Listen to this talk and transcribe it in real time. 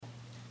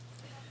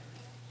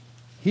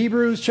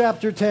Hebrews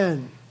chapter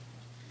 10.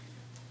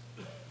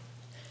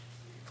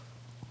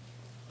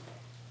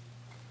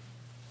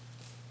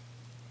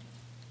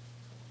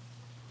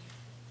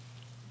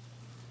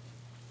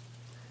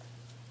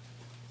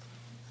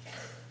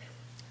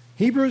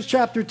 Hebrews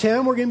chapter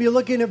 10, we're going to be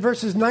looking at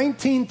verses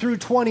 19 through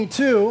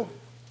 22.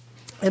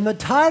 And the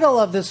title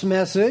of this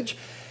message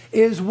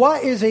is,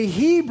 What is a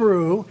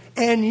Hebrew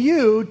and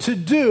You to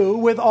Do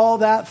with All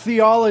That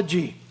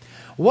Theology?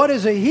 What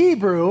is a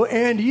Hebrew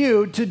and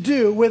you to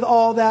do with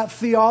all that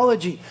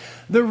theology?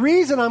 The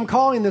reason I'm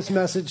calling this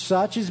message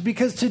such is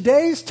because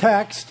today's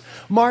text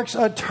marks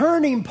a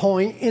turning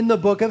point in the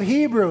book of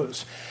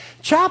Hebrews.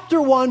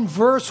 Chapter 1,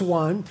 verse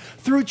 1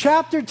 through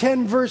chapter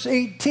 10, verse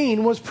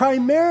 18 was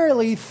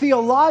primarily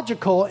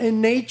theological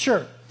in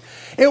nature.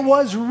 It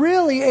was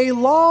really a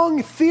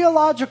long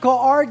theological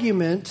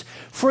argument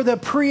for the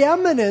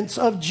preeminence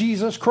of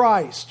Jesus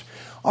Christ,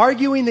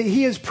 arguing that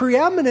he is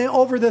preeminent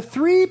over the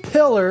three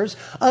pillars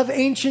of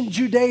ancient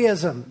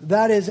Judaism,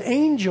 that is,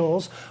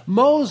 angels,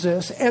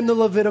 Moses, and the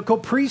Levitical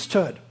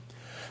priesthood.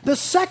 The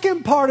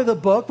second part of the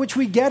book, which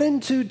we get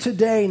into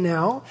today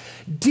now,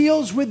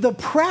 deals with the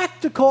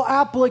practical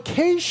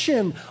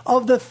application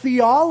of the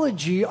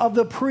theology of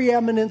the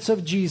preeminence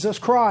of Jesus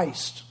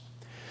Christ.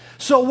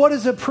 So what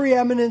does the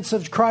preeminence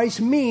of Christ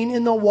mean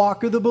in the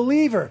walk of the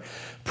believer?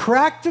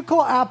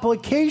 Practical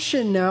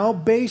application now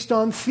based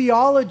on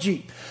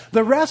theology.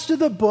 The rest of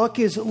the book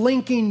is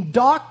linking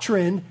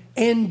doctrine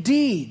and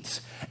deeds,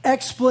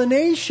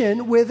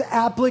 explanation with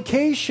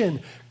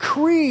application,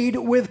 creed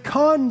with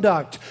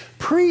conduct,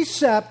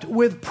 precept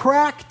with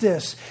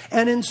practice,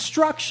 and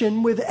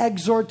instruction with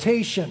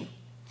exhortation.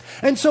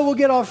 And so we'll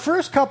get our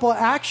first couple of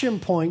action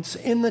points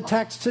in the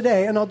text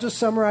today, and I'll just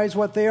summarize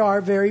what they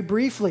are very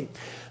briefly.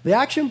 The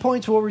action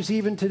points we'll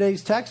receive in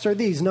today's text are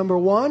these. Number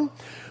one,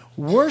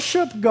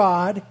 worship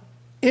God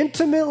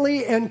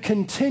intimately and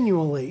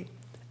continually.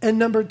 And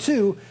number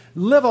two,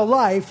 live a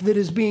life that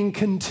is being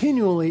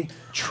continually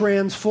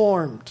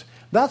transformed.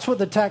 That's what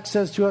the text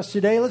says to us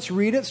today. Let's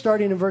read it,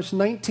 starting in verse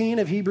 19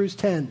 of Hebrews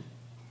 10.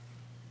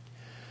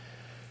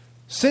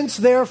 Since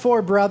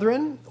therefore,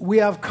 brethren, we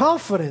have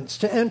confidence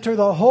to enter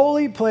the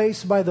holy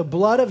place by the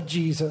blood of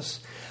Jesus,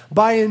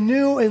 by a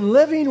new and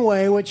living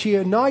way which he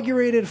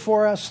inaugurated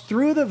for us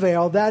through the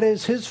veil, that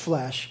is his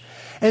flesh.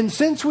 And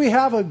since we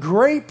have a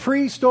great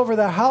priest over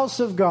the house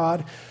of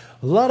God,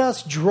 let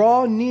us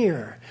draw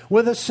near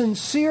with a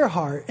sincere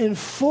heart and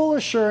full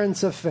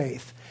assurance of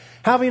faith,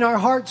 having our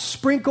hearts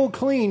sprinkled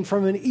clean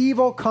from an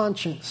evil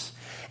conscience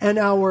and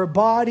our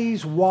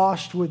bodies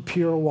washed with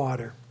pure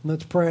water.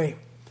 Let's pray.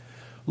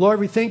 Lord,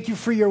 we thank you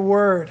for your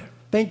word.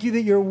 Thank you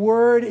that your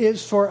word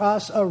is for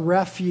us a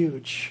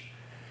refuge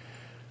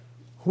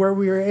where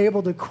we are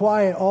able to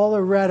quiet all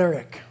the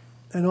rhetoric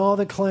and all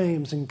the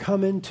claims and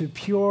come into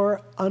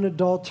pure,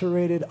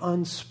 unadulterated,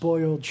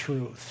 unspoiled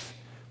truth.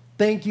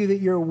 Thank you that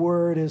your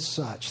word is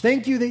such.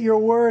 Thank you that your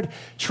word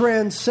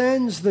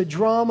transcends the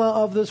drama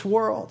of this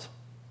world.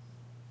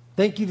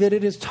 Thank you that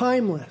it is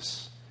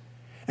timeless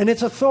and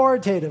it's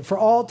authoritative for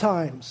all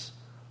times,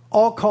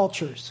 all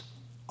cultures,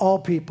 all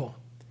people.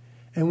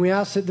 And we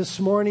ask that this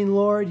morning,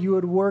 Lord, you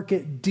would work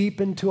it deep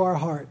into our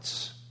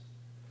hearts,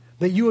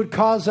 that you would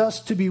cause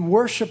us to be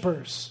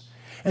worshipers,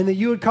 and that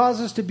you would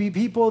cause us to be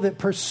people that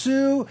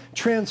pursue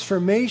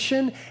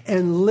transformation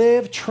and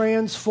live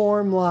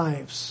transformed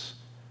lives.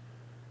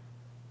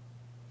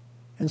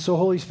 And so,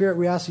 Holy Spirit,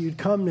 we ask that you'd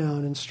come now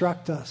and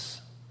instruct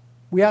us.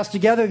 We ask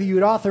together that you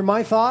would author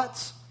my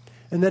thoughts,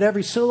 and that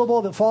every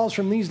syllable that falls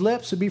from these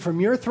lips would be from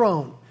your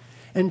throne,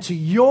 and to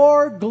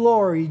your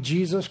glory,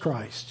 Jesus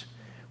Christ.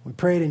 We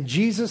pray it in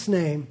Jesus'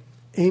 name.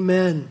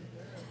 Amen.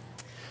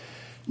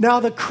 Now,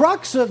 the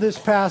crux of this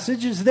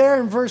passage is there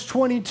in verse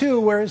 22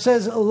 where it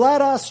says, let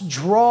us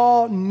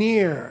draw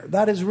near.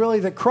 That is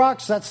really the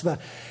crux. That's the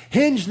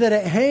hinge that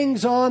it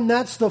hangs on.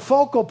 That's the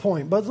focal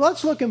point. But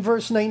let's look in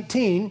verse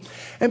 19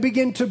 and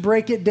begin to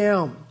break it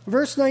down.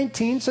 Verse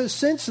 19 says,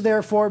 since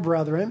therefore,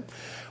 brethren,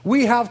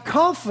 we have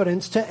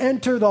confidence to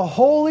enter the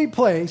holy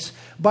place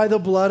by the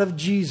blood of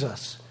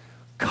Jesus.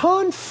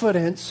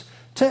 Confidence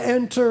to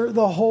enter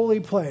the holy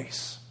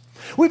place.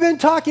 We've been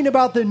talking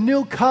about the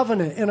new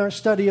covenant in our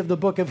study of the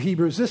book of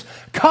Hebrews, this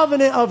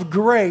covenant of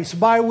grace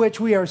by which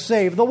we are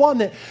saved, the one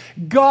that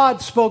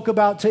God spoke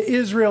about to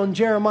Israel in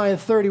Jeremiah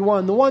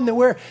 31, the one that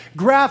we're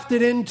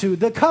grafted into,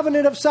 the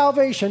covenant of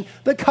salvation,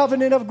 the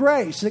covenant of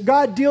grace, that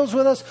God deals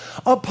with us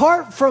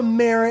apart from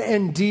merit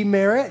and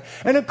demerit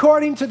and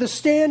according to the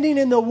standing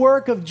in the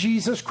work of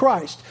Jesus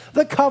Christ,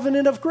 the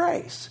covenant of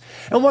grace.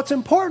 And what's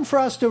important for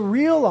us to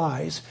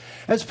realize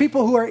as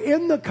people who are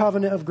in the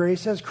covenant of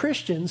grace, as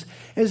Christians,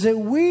 is that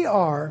we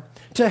are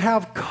to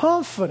have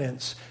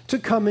confidence to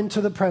come into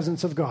the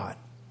presence of God.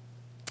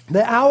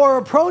 That our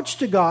approach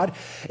to God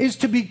is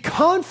to be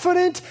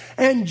confident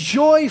and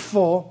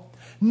joyful,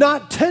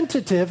 not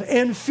tentative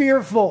and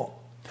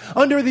fearful.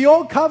 Under the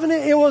old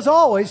covenant, it was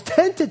always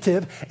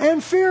tentative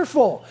and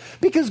fearful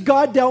because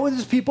God dealt with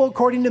his people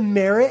according to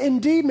merit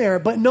and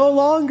demerit, but no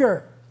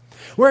longer.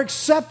 We're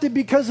accepted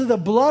because of the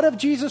blood of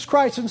Jesus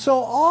Christ. And so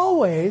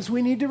always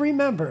we need to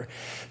remember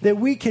that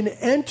we can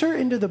enter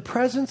into the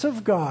presence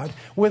of God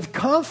with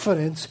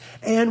confidence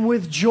and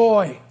with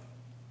joy.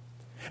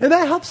 And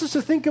that helps us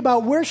to think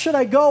about, where should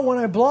I go when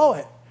I blow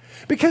it?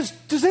 Because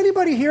does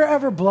anybody here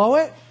ever blow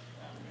it?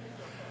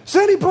 Does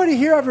anybody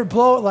here ever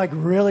blow it like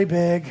really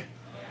big?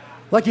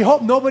 Like you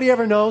hope nobody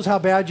ever knows how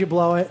bad you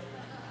blow it?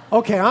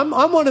 Okay, I'm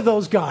one of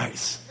those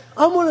guys.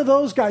 I'm one of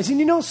those guys. And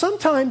you know,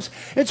 sometimes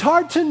it's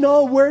hard to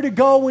know where to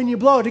go when you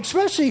blow it,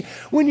 especially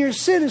when your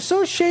sin is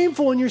so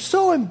shameful and you're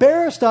so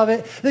embarrassed of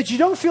it that you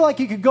don't feel like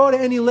you could go to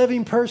any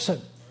living person.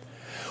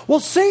 Well,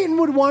 Satan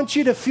would want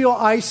you to feel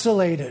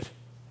isolated.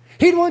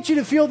 He'd want you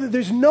to feel that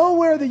there's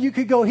nowhere that you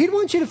could go. He'd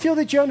want you to feel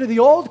that you're under the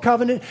old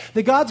covenant,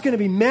 that God's going to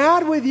be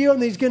mad with you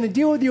and that he's going to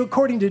deal with you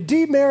according to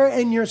demerit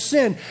and your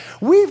sin.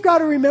 We've got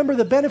to remember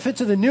the benefits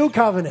of the new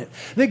covenant,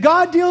 that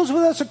God deals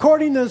with us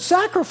according to the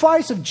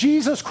sacrifice of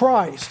Jesus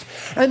Christ,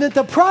 and that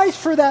the price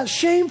for that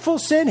shameful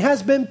sin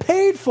has been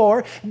paid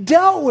for,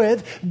 dealt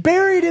with,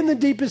 buried in the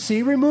deepest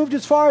sea, removed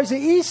as far as the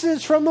east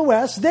is from the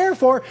west.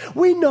 Therefore,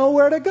 we know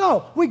where to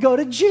go. We go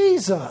to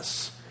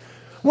Jesus.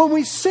 When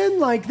we sin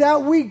like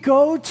that, we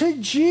go to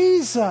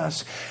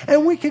Jesus.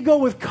 And we could go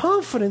with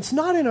confidence,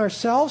 not in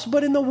ourselves,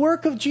 but in the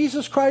work of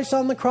Jesus Christ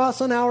on the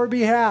cross on our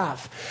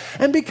behalf.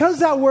 And because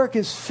that work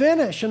is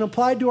finished and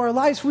applied to our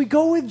lives, we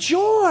go with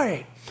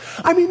joy.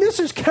 I mean, this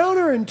is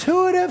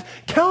counterintuitive,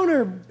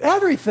 counter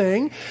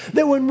everything,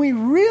 that when we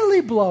really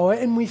blow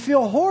it and we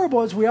feel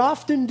horrible, as we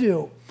often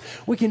do,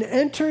 we can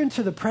enter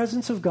into the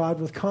presence of God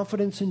with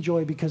confidence and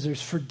joy because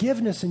there's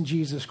forgiveness in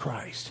Jesus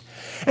Christ.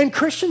 And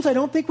Christians, I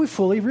don't think we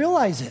fully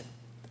realize it.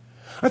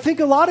 I think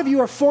a lot of you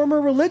are former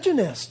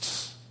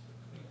religionists.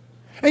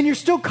 And you're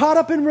still caught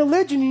up in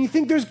religion and you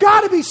think there's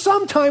got to be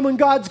some time when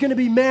God's going to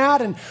be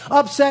mad and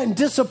upset and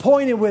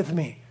disappointed with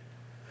me.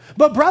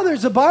 But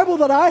brothers, the Bible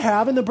that I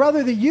have and the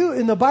Bible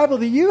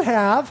that you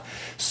have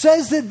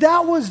says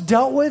that was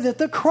dealt with at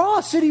the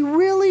cross, that he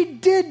really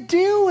did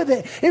deal with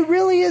it. It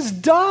really is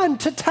done.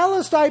 To tell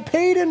us I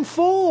paid in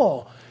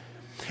full.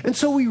 And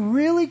so we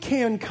really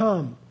can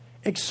come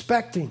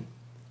expecting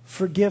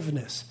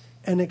forgiveness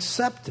and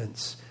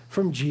acceptance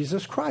from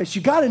Jesus Christ.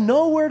 You got to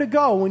know where to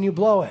go when you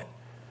blow it.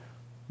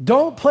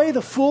 Don't play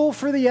the fool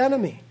for the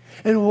enemy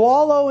and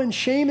wallow in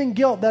shame and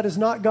guilt. That is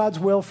not God's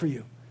will for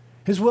you.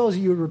 His will is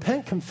that you would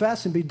repent,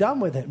 confess, and be done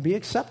with it, and be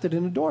accepted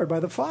and adored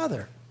by the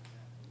Father.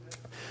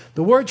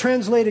 The word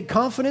translated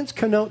confidence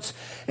connotes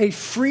a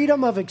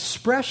freedom of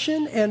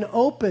expression and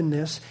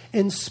openness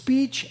in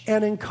speech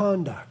and in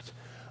conduct.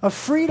 A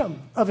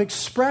freedom of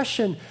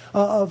expression,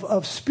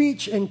 of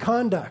speech and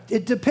conduct.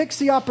 It depicts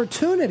the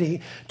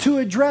opportunity to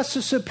address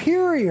a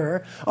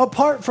superior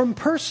apart from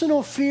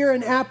personal fear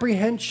and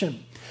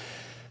apprehension.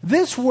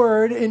 This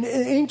word in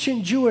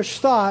ancient Jewish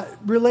thought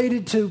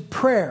related to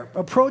prayer,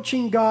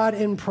 approaching God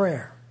in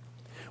prayer.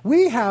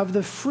 We have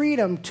the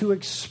freedom to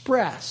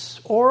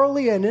express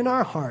orally and in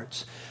our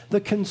hearts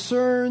the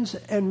concerns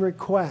and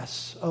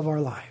requests of our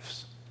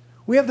lives.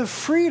 We have the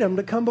freedom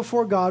to come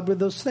before God with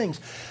those things.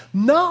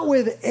 Not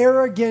with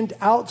arrogant,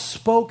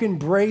 outspoken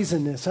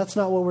brazenness. That's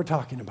not what we're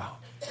talking about.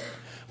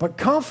 But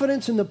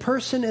confidence in the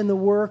person and the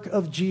work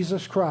of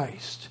Jesus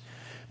Christ.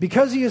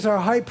 Because he is our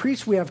high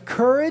priest, we have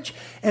courage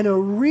and a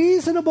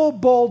reasonable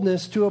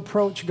boldness to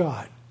approach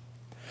God.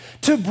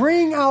 To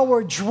bring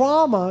our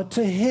drama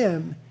to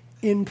him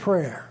in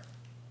prayer.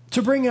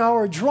 To bring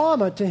our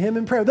drama to him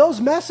in prayer.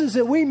 Those messes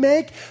that we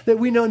make that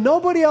we know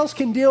nobody else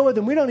can deal with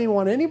and we don't even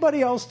want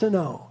anybody else to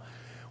know.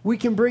 We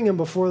can bring them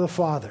before the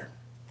Father.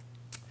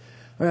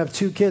 I have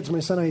 2 kids. My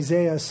son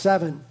Isaiah is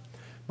 7.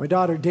 My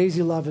daughter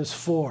Daisy Love is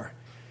 4.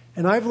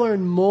 And I've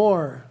learned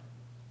more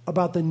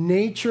about the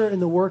nature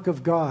and the work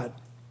of God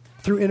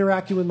through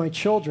interacting with my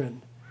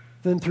children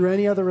than through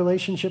any other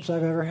relationships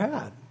I've ever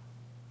had.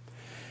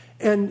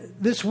 And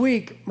this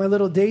week, my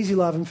little Daisy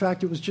Love, in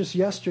fact, it was just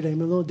yesterday,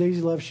 my little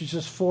Daisy Love, she's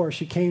just 4,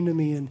 she came to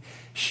me and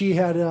she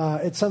had,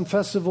 at some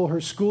festival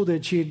her school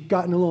did, she had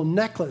gotten a little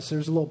necklace.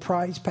 There's a little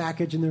prize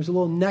package and there's a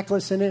little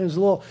necklace in it. It was a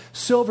little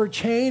silver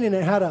chain and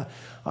it had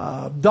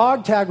a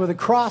dog tag with a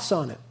cross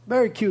on it.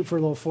 Very cute for a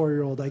little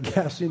 4-year-old, I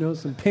guess,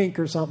 some pink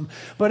or something.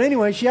 But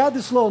anyway, she had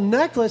this little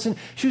necklace and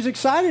she was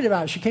excited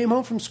about it. She came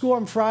home from school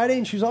on Friday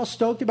and she was all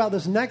stoked about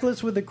this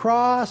necklace with the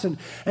cross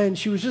and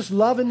she was just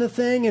loving the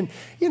thing. And,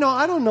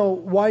 I don't know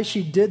why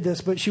she did this,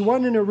 but she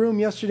went in her room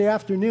yesterday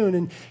afternoon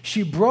and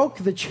she broke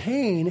the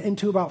chain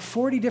into about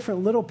 40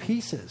 different little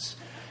pieces.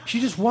 She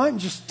just went and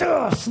just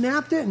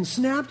snapped it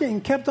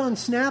and kept on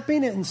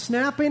snapping it and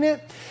snapping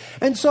it.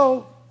 And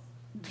so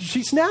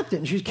she snapped it,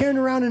 and she's carrying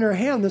around in her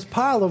hand this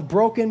pile of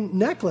broken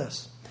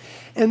necklace.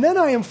 And then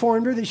I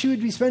informed her that she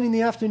would be spending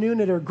the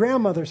afternoon at her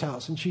grandmother's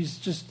house, and she's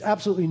just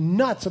absolutely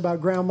nuts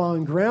about grandma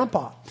and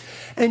grandpa.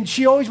 And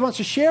she always wants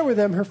to share with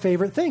them her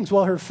favorite things.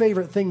 Well, her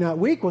favorite thing that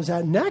week was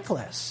that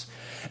necklace.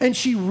 And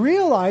she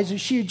realized that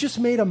she had just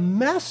made a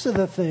mess of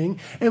the thing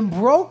and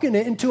broken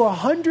it into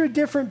 100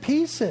 different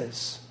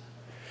pieces.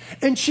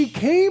 And she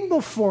came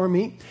before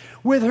me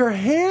with her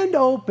hand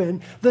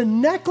open, the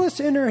necklace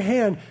in her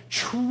hand,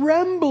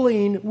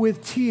 trembling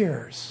with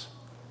tears.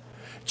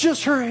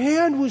 Just her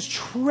hand was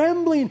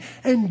trembling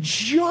and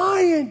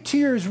giant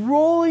tears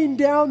rolling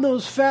down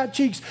those fat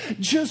cheeks,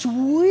 just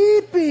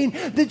weeping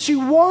that she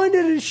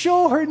wanted to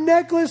show her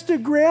necklace to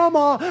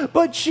Grandma,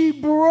 but she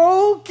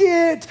broke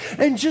it,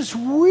 and just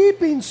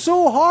weeping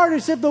so hard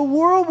as if the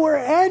world were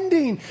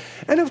ending.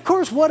 And of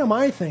course, what am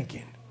I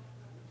thinking?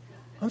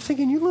 I'm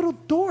thinking, you little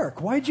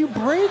dork, why'd you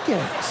break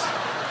it?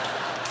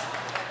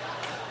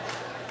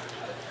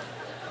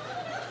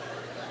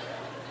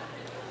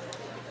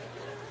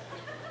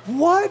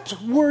 What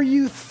were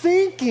you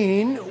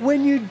thinking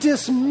when you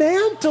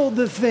dismantled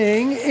the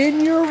thing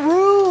in your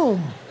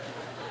room?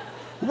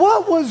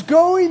 What was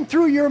going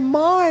through your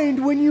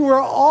mind when you were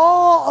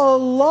all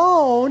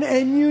alone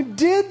and you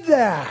did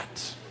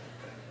that?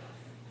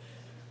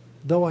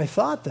 Though I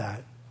thought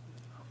that,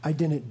 I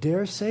didn't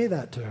dare say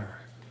that to her.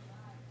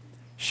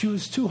 She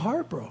was too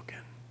heartbroken.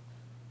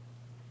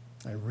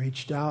 I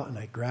reached out and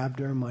I grabbed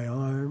her in my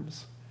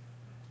arms.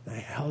 And I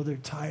held her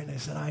tight and I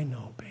said, I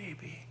know,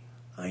 baby.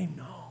 I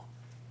know.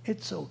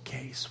 It's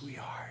okay,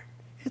 sweetheart.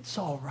 It's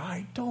all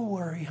right. Don't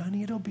worry,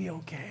 honey. It'll be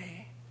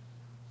okay.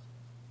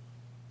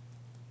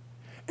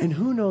 And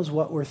who knows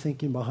what we're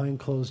thinking behind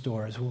closed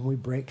doors when we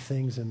break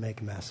things and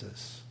make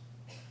messes.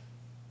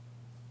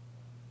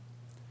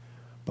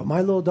 But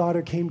my little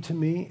daughter came to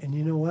me, and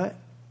you know what?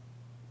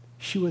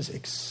 She was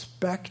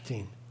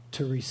expecting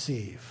to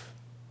receive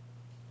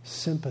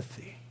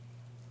sympathy,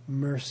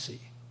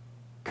 mercy,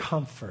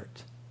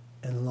 comfort,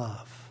 and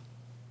love.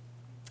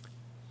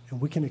 And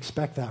we can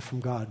expect that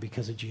from God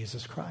because of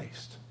Jesus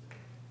Christ.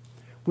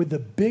 With the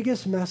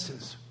biggest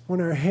messes,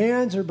 when our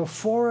hands are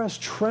before us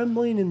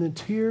trembling and the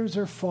tears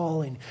are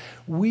falling,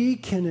 we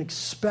can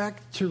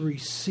expect to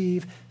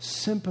receive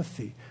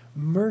sympathy,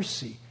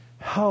 mercy,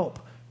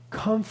 help,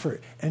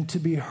 comfort, and to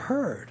be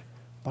heard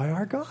by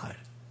our God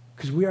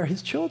because we are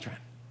his children.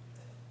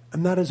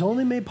 And that is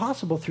only made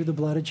possible through the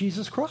blood of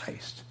Jesus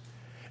Christ.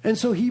 And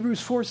so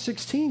Hebrews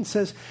 4:16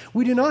 says,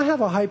 we do not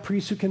have a high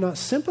priest who cannot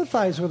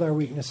sympathize with our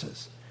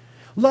weaknesses.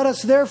 Let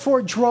us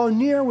therefore draw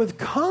near with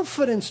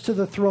confidence to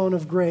the throne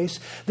of grace,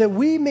 that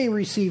we may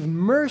receive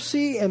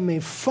mercy and may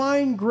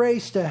find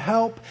grace to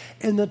help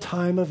in the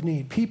time of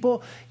need.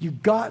 People,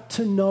 you've got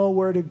to know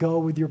where to go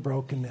with your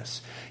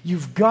brokenness.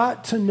 You've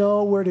got to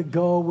know where to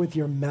go with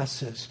your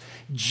messes.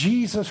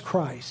 Jesus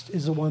Christ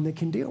is the one that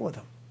can deal with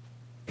them.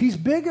 He's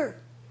bigger,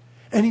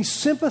 and he's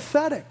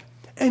sympathetic,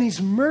 and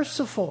he's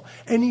merciful,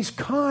 and he's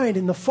kind,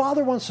 and the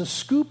Father wants to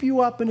scoop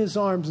you up in his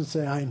arms and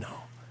say, I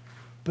know,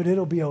 but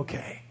it'll be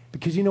okay.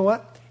 Because you know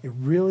what? It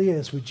really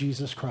is with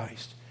Jesus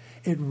Christ.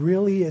 It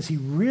really is. He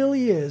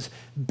really is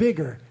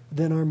bigger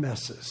than our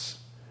messes.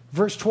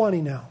 Verse 20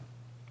 now.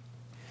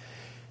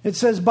 It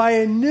says, by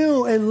a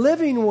new and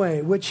living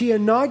way, which he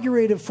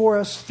inaugurated for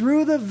us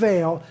through the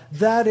veil,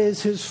 that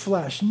is his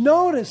flesh.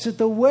 Notice that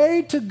the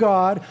way to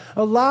God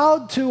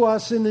allowed to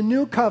us in the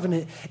new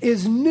covenant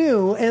is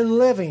new and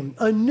living.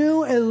 A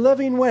new and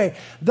living way.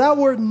 That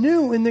word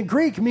new in the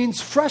Greek means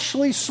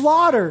freshly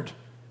slaughtered.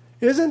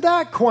 Isn't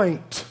that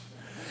quaint?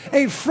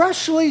 A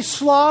freshly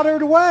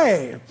slaughtered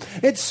way.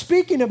 It's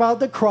speaking about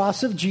the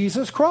cross of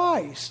Jesus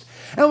Christ.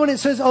 And when it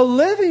says a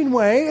living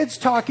way, it's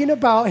talking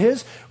about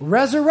his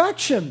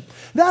resurrection.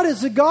 That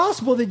is the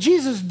gospel, that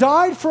Jesus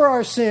died for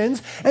our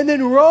sins and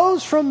then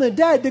rose from the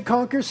dead to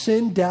conquer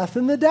sin, death,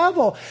 and the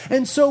devil.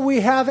 And so we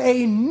have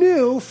a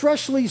new,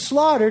 freshly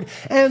slaughtered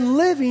and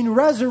living,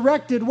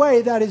 resurrected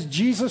way. That is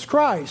Jesus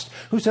Christ,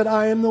 who said,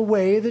 I am the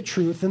way, the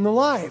truth, and the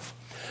life.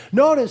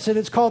 Notice that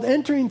it's called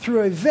entering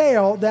through a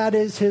veil, that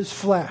is his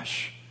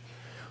flesh.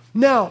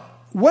 Now,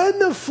 when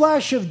the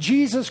flesh of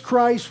Jesus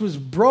Christ was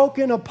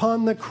broken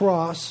upon the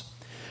cross,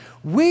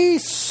 we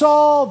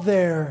saw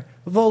there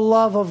the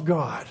love of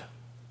God.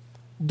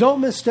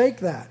 Don't mistake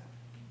that.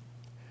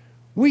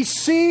 We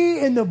see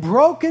in the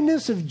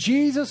brokenness of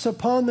Jesus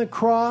upon the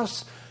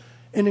cross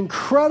an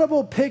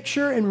incredible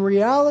picture and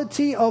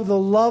reality of the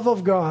love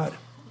of God.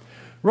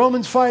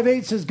 Romans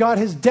 5:8 says, God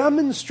has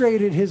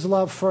demonstrated his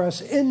love for us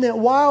in that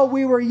while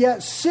we were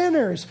yet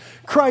sinners,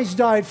 Christ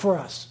died for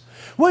us.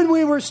 When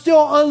we were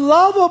still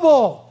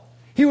unlovable,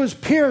 he was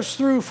pierced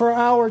through for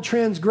our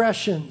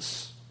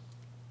transgressions.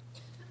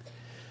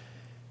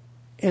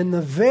 And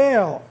the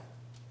veil,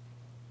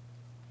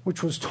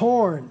 which was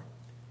torn,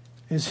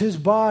 is his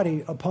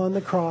body upon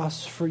the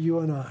cross for you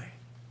and I.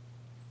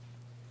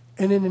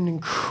 And in an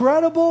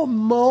incredible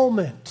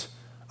moment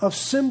of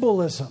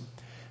symbolism,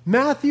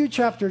 Matthew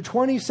chapter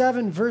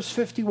 27, verse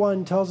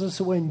 51 tells us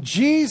that when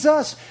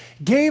Jesus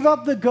gave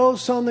up the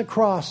ghost on the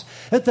cross,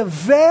 that the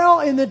veil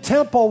in the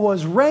temple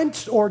was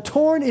rent or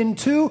torn in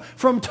two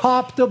from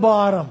top to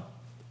bottom.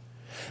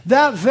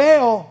 That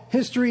veil,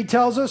 history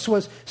tells us,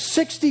 was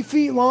 60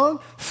 feet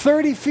long,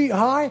 30 feet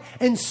high,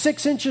 and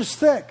 6 inches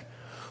thick.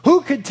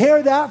 Who could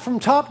tear that from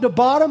top to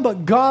bottom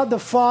but God the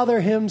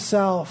Father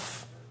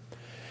himself?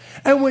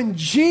 And when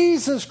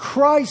Jesus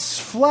Christ's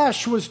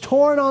flesh was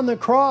torn on the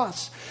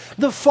cross,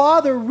 the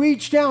Father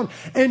reached down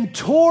and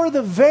tore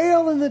the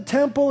veil in the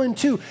temple in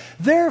two,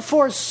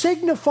 therefore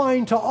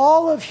signifying to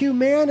all of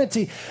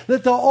humanity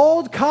that the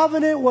old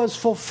covenant was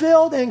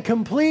fulfilled and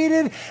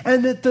completed,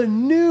 and that the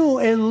new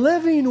and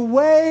living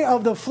way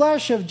of the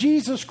flesh of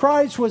Jesus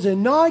Christ was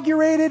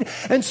inaugurated.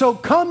 And so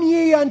come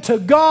ye unto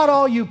God,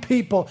 all you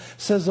people,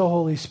 says the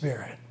Holy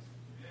Spirit.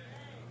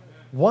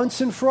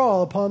 Once and for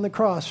all upon the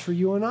cross for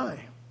you and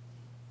I.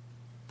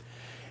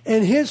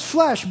 And his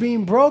flesh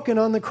being broken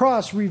on the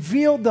cross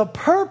revealed the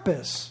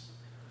purpose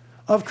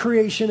of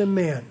creation and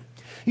man.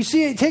 You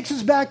see, it takes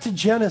us back to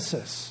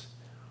Genesis,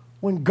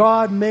 when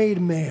God made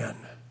man.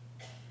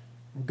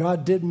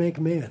 God did make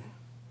man.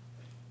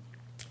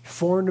 He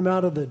formed him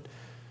out of the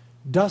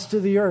dust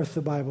of the earth,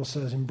 the Bible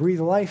says, and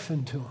breathed life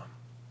into him.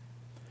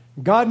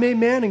 God made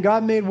man and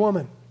God made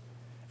woman.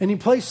 And he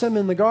placed them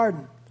in the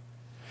garden.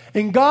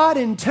 And God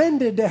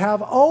intended to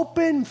have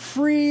open,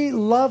 free,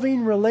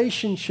 loving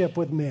relationship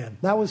with man.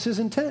 That was his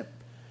intent.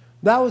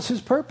 That was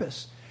his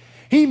purpose.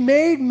 He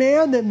made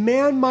man that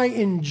man might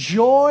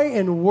enjoy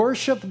and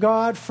worship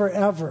God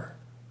forever.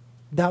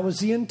 That was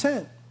the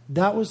intent.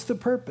 That was the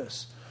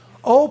purpose.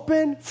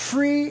 Open,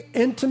 free,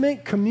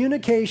 intimate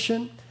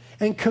communication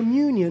and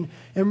communion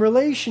and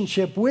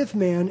relationship with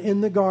man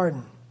in the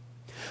garden.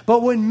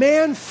 But when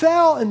man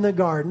fell in the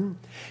garden,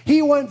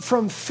 he went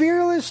from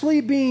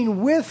fearlessly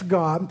being with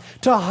God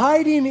to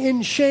hiding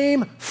in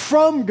shame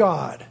from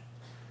God.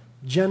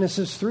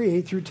 Genesis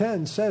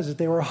 3:8-10 says that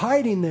they were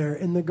hiding there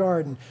in the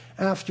garden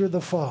after the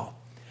fall.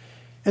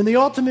 And the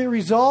ultimate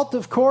result,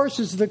 of course,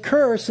 is the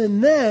curse.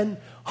 And then,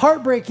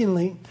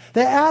 heartbreakingly,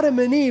 that Adam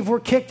and Eve were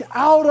kicked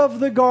out of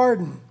the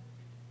garden.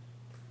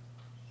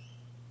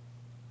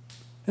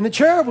 And the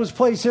cherub was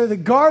placed there to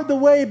guard the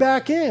way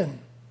back in.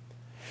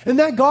 And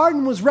that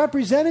garden was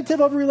representative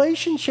of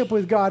relationship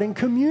with God and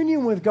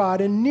communion with God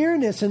and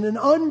nearness and an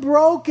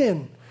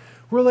unbroken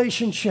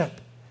relationship.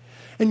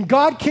 And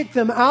God kicked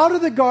them out of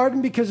the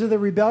garden because of the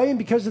rebellion,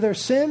 because of their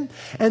sin.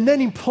 And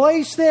then he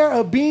placed there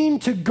a being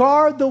to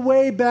guard the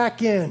way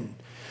back in,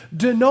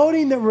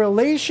 denoting that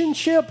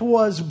relationship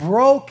was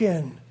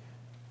broken.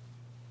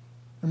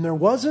 And there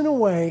wasn't a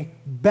way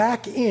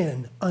back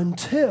in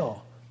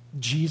until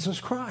Jesus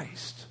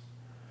Christ.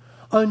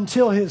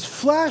 Until his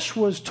flesh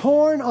was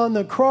torn on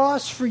the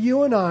cross for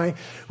you and I,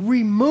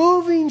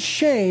 removing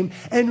shame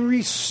and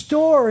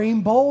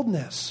restoring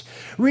boldness,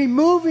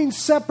 removing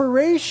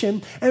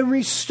separation and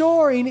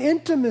restoring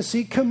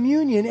intimacy,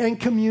 communion, and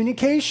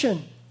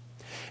communication.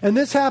 And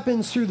this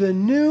happens through the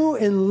new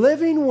and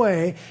living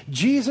way,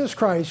 Jesus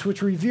Christ,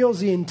 which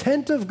reveals the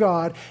intent of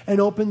God and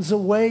opens the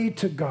way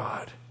to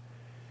God.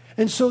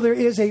 And so there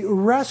is a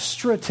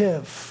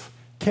restorative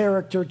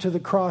character to the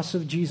cross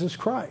of Jesus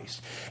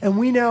Christ. And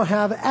we now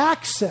have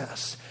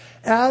access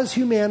as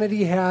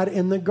humanity had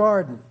in the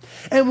garden.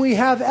 And we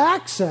have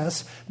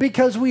access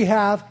because we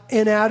have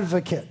an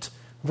advocate.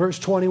 Verse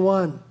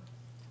 21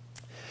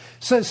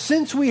 says,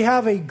 since we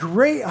have a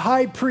great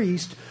high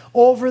priest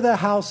over the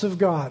house of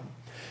God.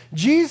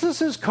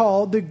 Jesus is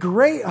called the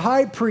great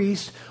high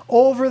priest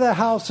over the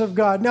house of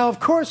God. Now, of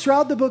course,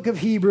 throughout the book of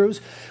Hebrews,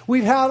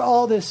 we've had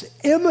all this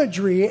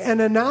imagery and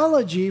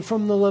analogy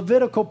from the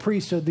Levitical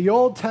priesthood, the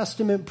Old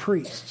Testament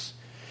priests.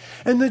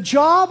 And the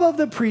job of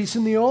the priests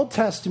in the Old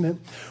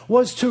Testament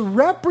was to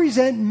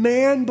represent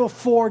man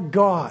before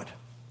God.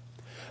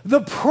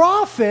 The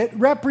prophet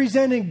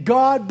represented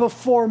God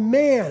before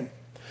man,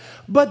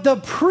 but the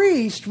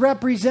priest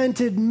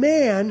represented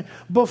man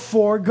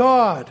before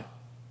God.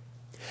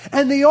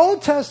 And the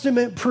Old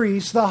Testament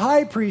priest, the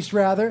high priest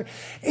rather,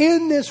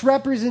 in this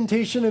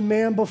representation of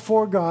man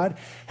before God,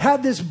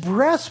 had this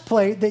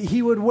breastplate that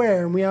he would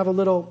wear. And we have a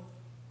little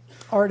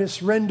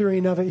artist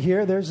rendering of it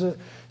here. There's a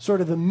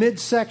sort of the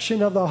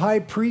midsection of the high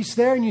priest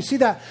there. And you see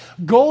that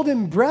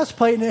golden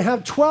breastplate, and it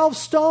had 12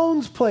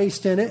 stones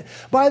placed in it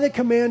by the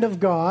command of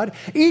God,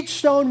 each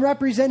stone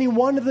representing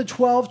one of the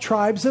 12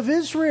 tribes of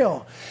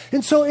Israel.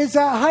 And so as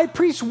that high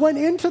priest went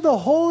into the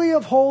Holy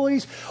of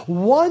Holies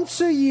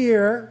once a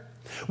year,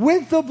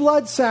 with the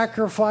blood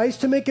sacrifice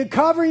to make a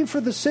covering for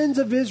the sins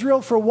of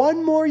Israel for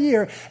one more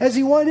year. As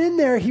he went in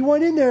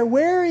there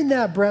wearing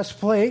that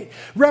breastplate,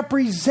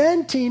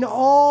 representing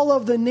all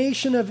of the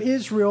nation of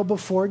Israel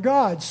before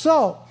God.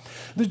 So,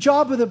 the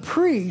job of the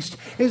priest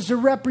is to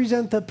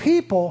represent the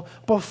people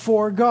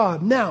before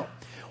God. Now,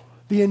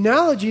 the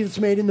analogy that's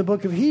made in the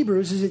book of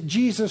Hebrews is that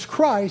Jesus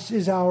Christ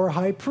is our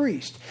high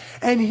priest.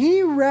 And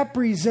he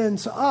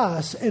represents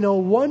us in a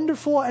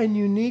wonderful and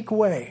unique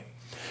way.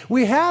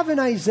 We have in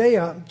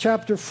Isaiah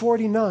chapter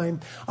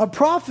 49 a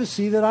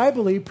prophecy that I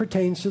believe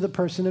pertains to the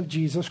person of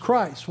Jesus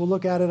Christ. We'll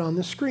look at it on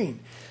the screen.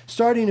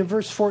 Starting in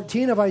verse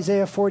 14 of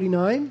Isaiah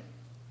 49,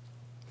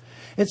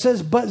 it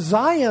says, but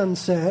Zion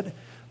said,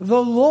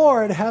 the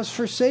Lord has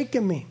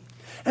forsaken me,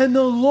 and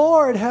the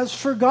Lord has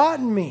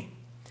forgotten me.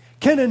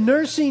 Can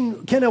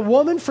a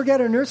woman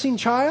forget her nursing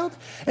child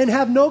and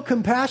have no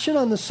compassion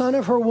on the son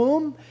of her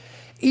womb?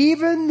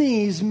 even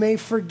these may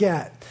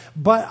forget.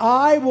 But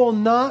I will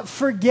not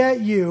forget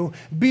you.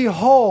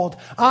 Behold,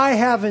 I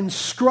have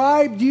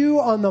inscribed you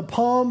on the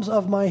palms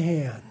of my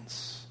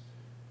hands.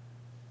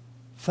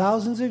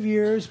 Thousands of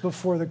years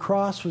before the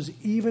cross was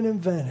even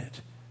invented,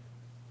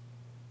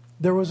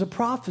 there was a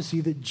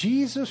prophecy that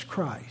Jesus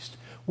Christ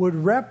would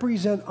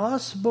represent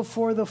us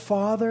before the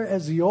Father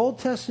as the Old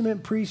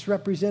Testament priest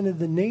represented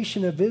the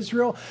nation of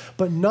Israel,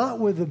 but not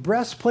with the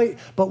breastplate,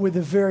 but with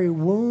the very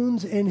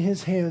wounds in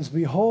his hands.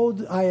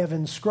 Behold, I have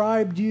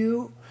inscribed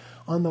you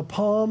on the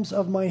palms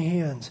of my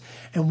hands.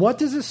 And what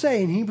does it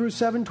say in Hebrews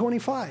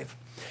 7:25?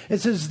 It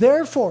says,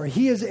 therefore,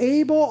 he is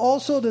able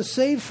also to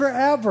save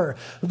forever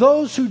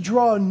those who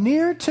draw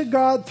near to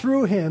God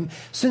through him,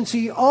 since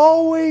he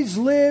always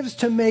lives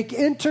to make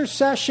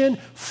intercession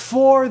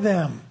for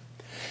them.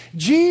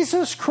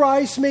 Jesus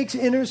Christ makes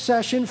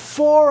intercession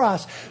for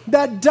us.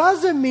 That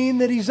doesn't mean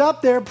that he's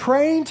up there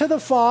praying to the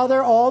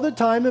Father all the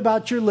time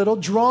about your little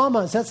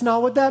dramas. That's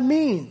not what that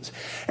means.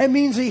 It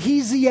means that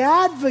he's the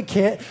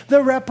advocate,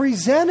 the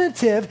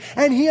representative,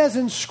 and he has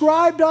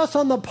inscribed us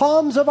on the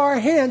palms of our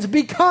hands,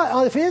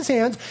 because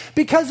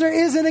there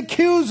is an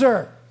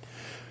accuser.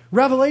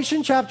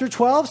 Revelation chapter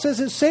 12 says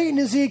that Satan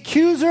is the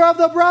accuser of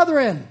the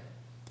brethren,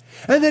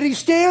 and that he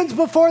stands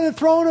before the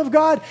throne of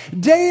God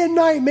day and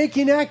night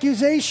making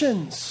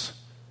accusations.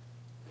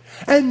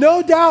 And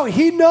no doubt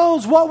he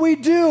knows what we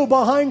do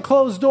behind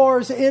closed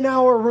doors in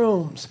our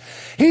rooms.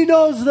 He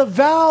knows the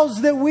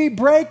vows that we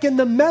break and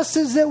the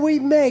messes that we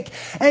make.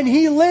 And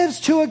he lives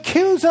to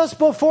accuse us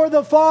before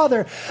the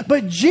Father.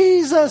 But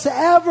Jesus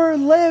ever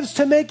lives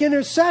to make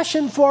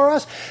intercession for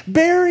us,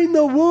 bearing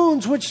the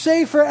wounds which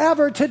say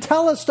forever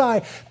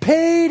tetelestai,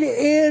 paid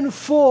in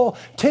full,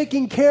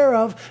 taken care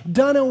of,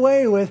 done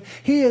away with.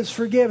 He is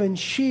forgiven.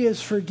 She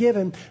is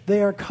forgiven.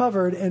 They are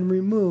covered and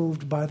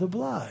removed by the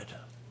blood.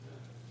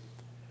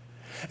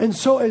 And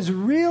so as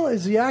real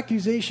as the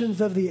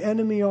accusations of the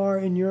enemy are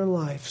in your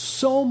life,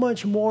 so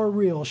much more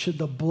real should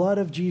the blood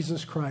of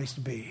Jesus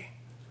Christ be.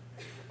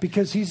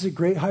 Because he's the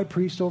great high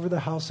priest over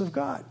the house of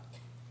God.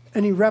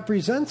 And he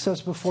represents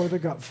us before the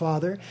God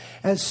Father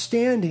as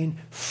standing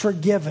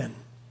forgiven.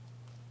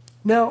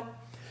 Now,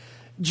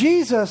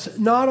 Jesus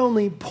not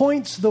only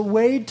points the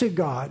way to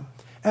God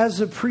as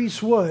the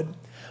priest would,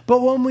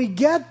 but when we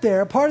get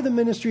there, part of the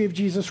ministry of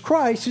Jesus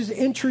Christ is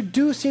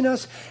introducing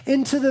us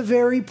into the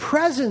very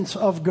presence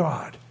of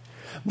God.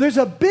 There's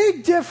a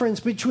big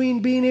difference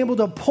between being able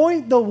to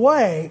point the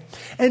way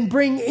and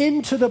bring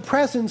into the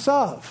presence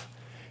of.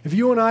 If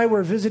you and I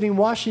were visiting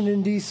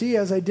Washington, D.C.,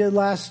 as I did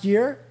last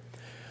year,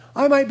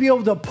 I might be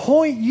able to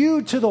point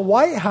you to the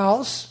White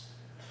House,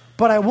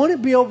 but I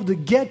wouldn't be able to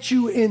get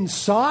you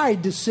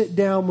inside to sit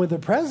down with the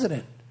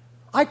president.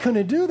 I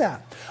couldn't do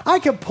that. I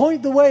could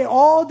point the way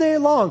all day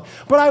long,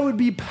 but I would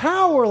be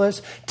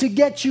powerless to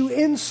get you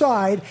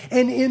inside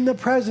and in the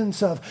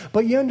presence of.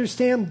 But you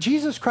understand,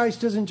 Jesus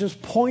Christ doesn't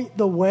just point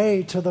the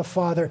way to the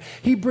Father.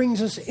 He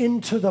brings us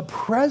into the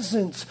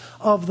presence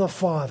of the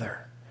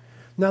Father.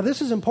 Now,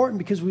 this is important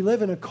because we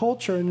live in a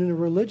culture and in a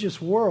religious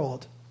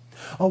world,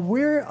 a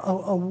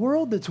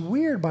world that's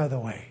weird, by the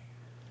way.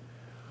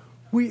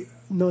 We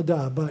live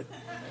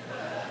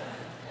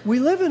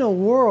in a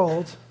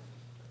world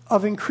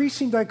of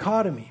increasing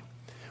dichotomy.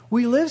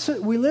 We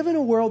live in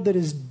a world that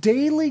is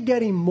daily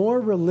getting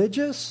more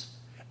religious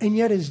and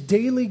yet is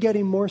daily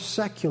getting more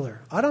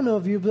secular. I don't know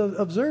if you've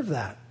observed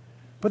that,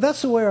 but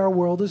that's the way our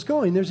world is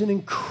going. There's an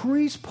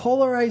increased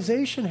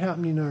polarization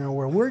happening in our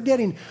world. We're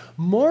getting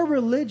more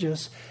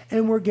religious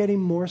and we're getting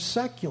more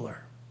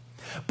secular.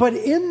 But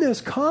in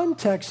this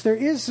context, there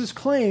is this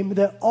claim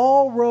that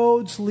all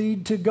roads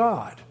lead to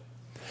God.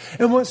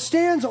 And what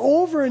stands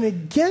over and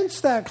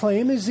against that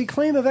claim is the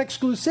claim of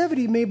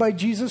exclusivity made by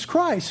Jesus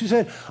Christ, who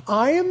said,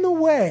 I am the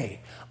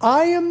way,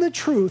 I am the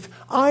truth,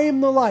 I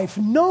am the life.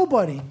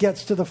 Nobody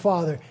gets to the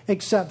Father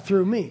except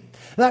through me.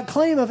 That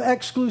claim of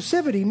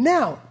exclusivity.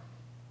 Now,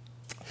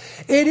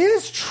 it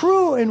is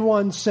true in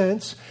one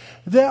sense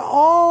that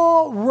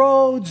all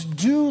roads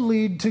do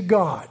lead to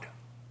God.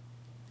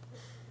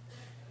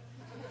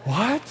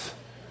 What?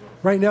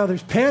 Right now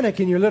there's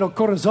panic in your little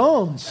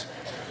corazones.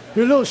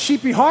 Your little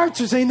sheepy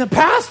hearts are saying, the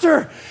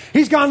pastor,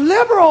 he's gone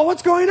liberal.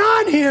 What's going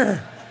on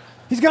here?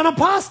 He's gone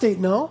apostate.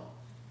 No.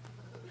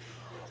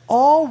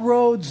 All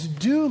roads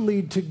do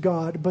lead to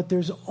God, but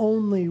there's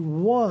only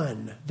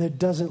one that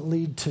doesn't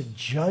lead to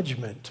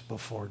judgment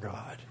before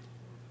God.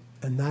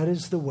 And that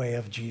is the way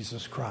of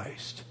Jesus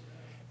Christ.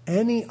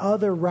 Any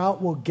other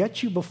route will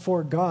get you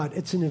before God.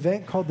 It's an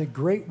event called the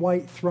Great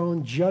White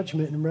Throne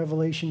Judgment in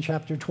Revelation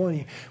chapter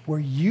 20, where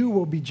you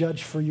will be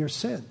judged for your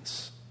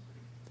sins.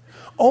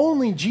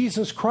 Only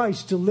Jesus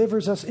Christ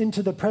delivers us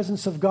into the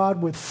presence of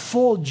God with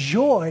full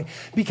joy,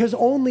 because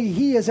only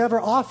he has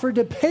ever offered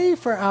to pay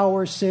for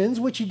our sins,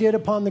 which he did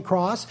upon the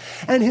cross,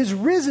 and has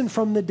risen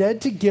from the dead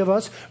to give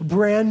us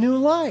brand new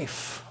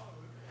life.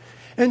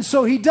 And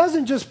so he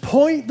doesn't just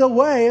point the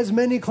way, as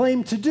many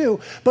claim to do,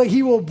 but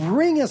he will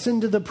bring us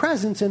into the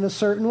presence in a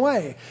certain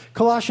way.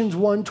 Colossians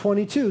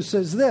 1:22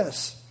 says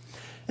this,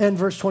 And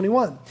verse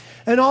 21,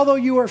 and although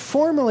you were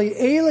formerly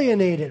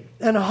alienated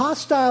and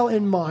hostile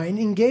in mind,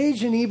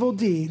 engaged in evil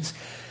deeds,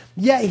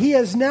 yet he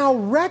has now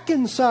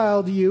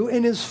reconciled you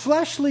in his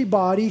fleshly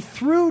body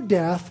through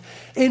death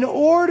in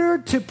order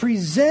to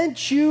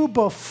present you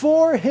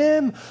before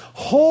him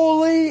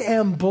holy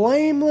and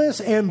blameless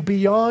and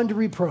beyond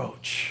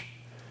reproach.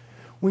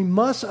 We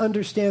must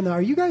understand that.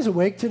 Are you guys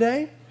awake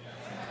today?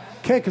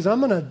 Okay, because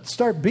I'm going to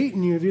start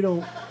beating you if you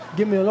don't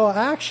give me a little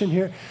action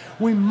here.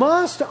 We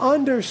must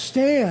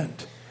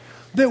understand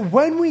that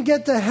when we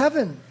get to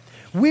heaven,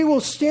 we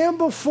will stand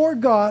before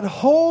God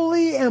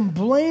holy and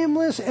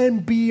blameless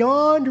and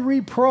beyond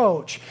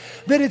reproach.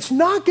 That it's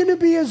not going to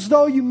be as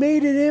though you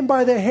made it in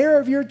by the hair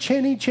of your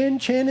chinny chin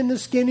and the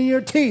skin of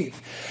your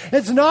teeth.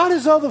 It's not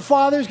as though the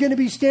Father's going to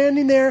be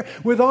standing there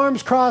with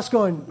arms crossed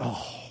going,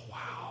 oh,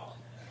 wow.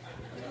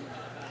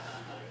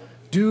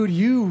 Dude,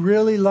 you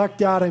really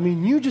lucked out. I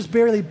mean, you just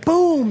barely,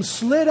 boom,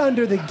 slid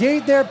under the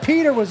gate there.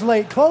 Peter was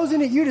late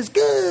closing it. You just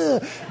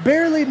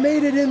barely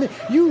made it in.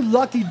 You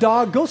lucky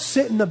dog, go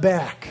sit in the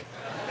back.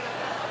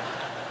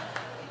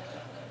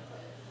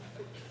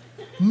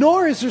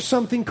 Nor is there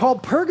something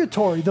called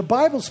purgatory. The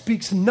Bible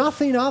speaks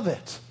nothing of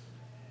it.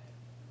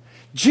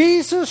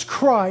 Jesus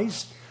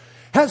Christ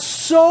has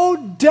so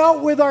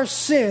dealt with our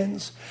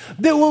sins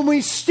that when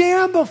we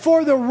stand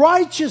before the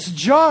righteous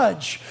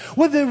judge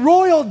with the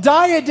royal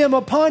diadem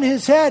upon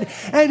his head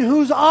and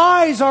whose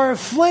eyes are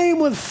aflame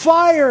with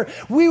fire,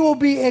 we will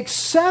be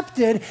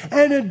accepted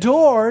and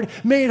adored,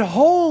 made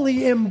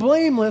holy and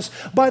blameless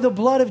by the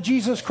blood of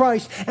Jesus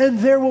Christ. And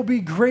there will be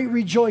great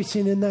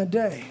rejoicing in that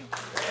day.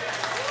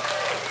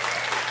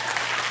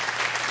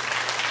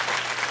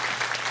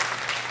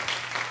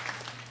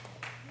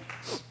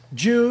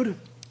 Jude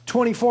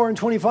 24 and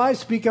 25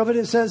 speak of it.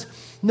 It says,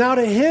 now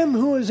to him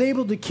who is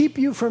able to keep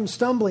you from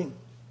stumbling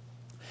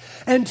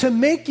and to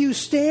make you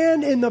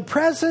stand in the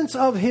presence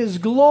of his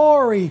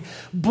glory,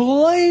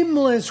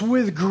 blameless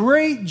with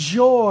great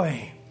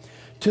joy,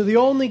 to the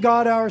only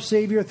God our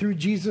Savior through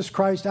Jesus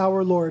Christ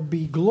our Lord,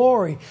 be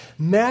glory,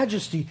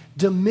 majesty,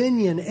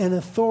 dominion, and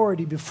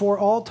authority before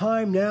all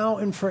time, now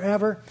and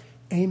forever.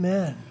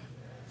 Amen.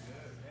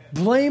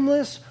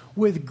 Blameless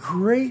with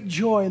great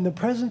joy in the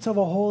presence of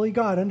a holy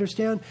God.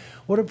 Understand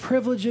what a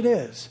privilege it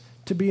is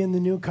to be in the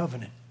new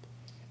covenant.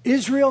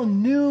 Israel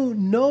knew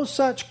no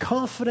such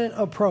confident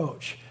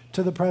approach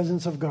to the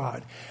presence of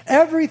God.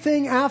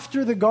 Everything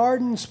after the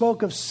garden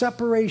spoke of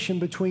separation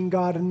between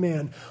God and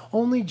man.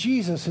 Only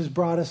Jesus has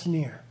brought us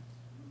near.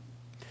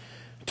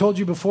 I told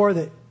you before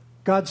that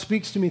God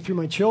speaks to me through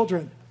my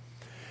children.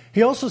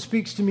 He also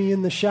speaks to me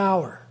in the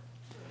shower.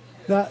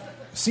 That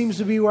seems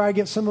to be where I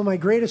get some of my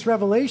greatest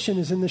revelation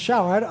is in the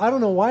shower. I don't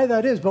know why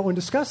that is, but when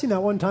discussing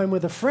that one time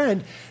with a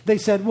friend, they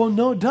said, well,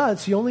 no, duh,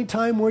 it's the only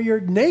time where you're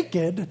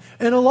naked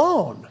and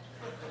alone.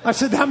 I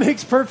said, that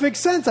makes perfect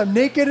sense. I'm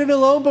naked and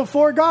alone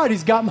before God.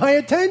 He's got my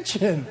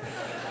attention.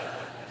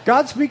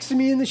 God speaks to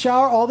me in the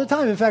shower all the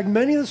time. In fact,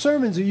 many of the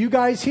sermons that you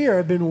guys hear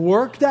have been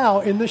worked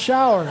out in the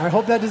shower. I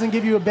hope that doesn't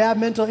give you a bad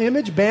mental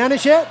image.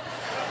 Banish it.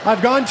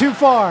 I've gone too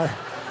far.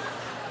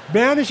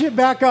 Banish it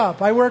back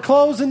up. I wear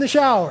clothes in the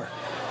shower.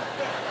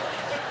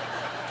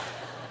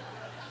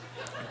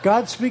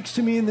 God speaks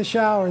to me in the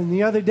shower. And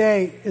the other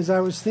day, as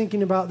I was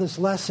thinking about this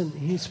lesson,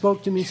 he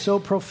spoke to me so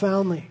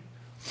profoundly.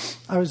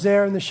 I was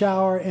there in the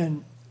shower,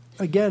 and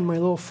again, my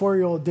little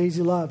 4-year-old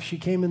Daisy Love, she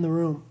came in the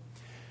room.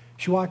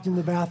 She walked in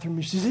the bathroom,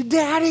 and she said,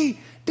 Daddy,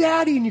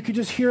 Daddy. And you could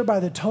just hear by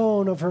the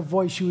tone of her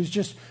voice, she was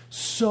just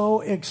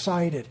so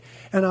excited.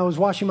 And I was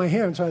washing my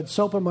hair, and so I had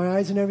soap in my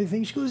eyes and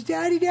everything. She goes,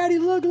 Daddy, Daddy,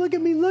 look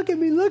at me, look at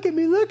me, look at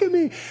me, look at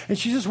me. And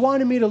she just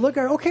wanted me to look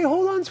at her. Okay,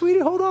 hold on,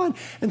 sweetie, hold on.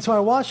 And so I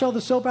wash all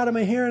the soap out of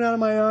my hair and out of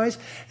my eyes,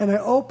 and I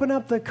open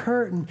up the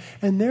curtain,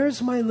 and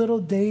there's my little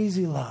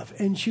Daisy Love.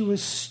 And she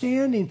was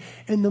standing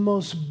in the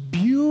most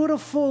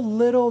beautiful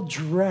little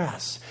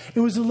dress.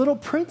 It was a little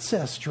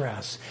princess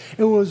dress.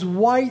 It was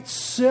white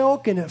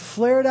silk, and it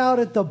flared out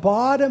at the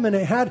bottom, and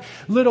it had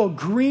little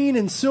green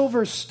and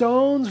silver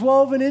stones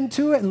woven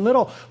into it, and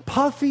little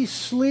puffy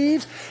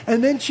sleeves,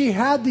 and then she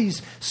had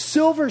these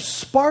silver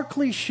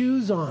sparkly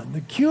shoes on,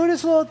 the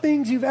cutest little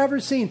things you've ever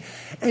seen,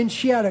 and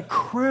she had a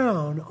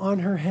crown on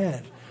her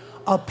head,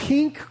 a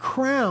pink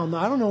crown.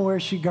 I don't know where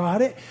she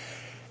got it.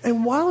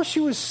 And while she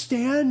was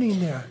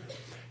standing there,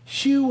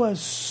 she was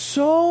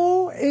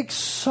so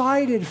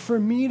excited for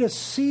me to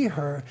see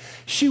her.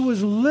 She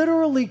was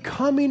literally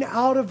coming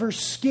out of her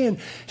skin.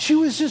 She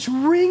was just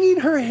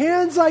wringing her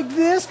hands like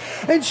this,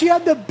 and she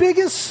had the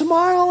biggest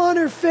smile on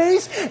her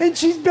face, and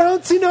she's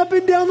bouncing up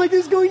and down like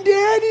this going,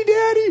 Daddy,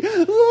 Daddy,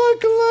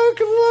 look, look,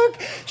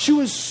 look. She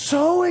was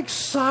so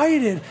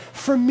excited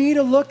for me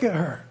to look at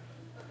her.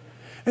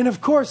 And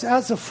of course,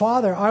 as a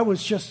father, I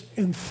was just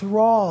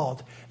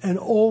enthralled and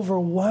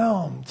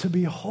overwhelmed to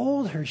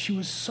behold her. She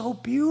was so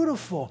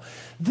beautiful.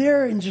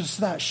 There in just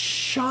that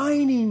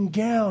shining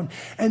gown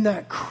and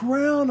that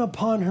crown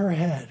upon her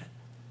head.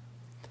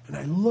 And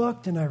I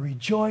looked and I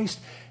rejoiced.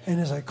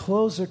 And as I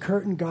closed the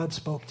curtain, God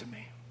spoke to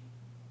me.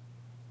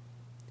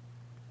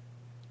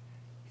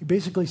 He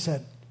basically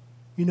said,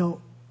 you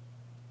know,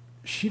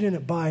 she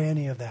didn't buy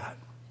any of that.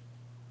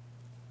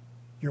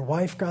 Your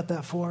wife got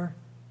that for her,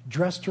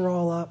 dressed her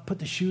all up, put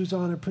the shoes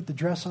on her, put the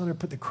dress on her,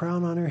 put the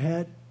crown on her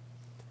head.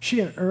 She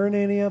didn't earn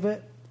any of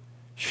it.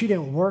 She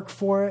didn't work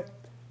for it.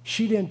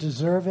 She didn't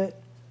deserve it.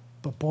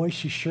 But boy,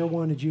 she sure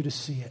wanted you to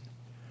see it.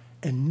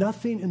 And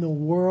nothing in the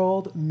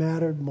world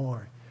mattered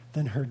more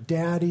than her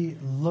daddy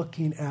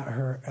looking at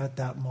her at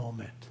that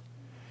moment.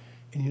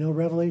 And you know,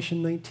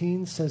 Revelation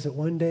 19 says that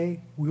one day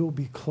we will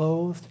be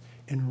clothed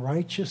in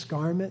righteous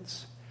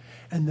garments,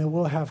 and that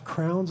we'll have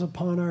crowns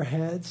upon our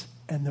heads,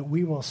 and that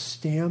we will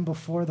stand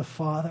before the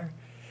Father,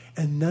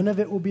 and none of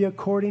it will be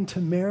according to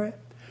merit.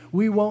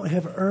 We won't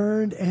have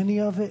earned any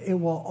of it. It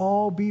will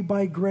all be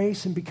by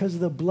grace, and because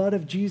of the blood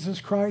of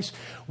Jesus Christ,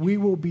 we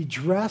will be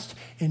dressed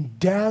in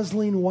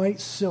dazzling white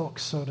silk,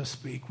 so to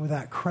speak, with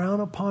that crown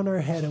upon our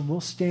head, and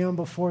we'll stand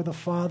before the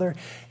Father,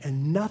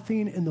 and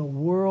nothing in the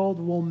world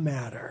will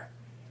matter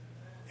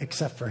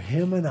except for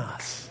him and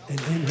us and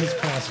in his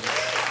presence.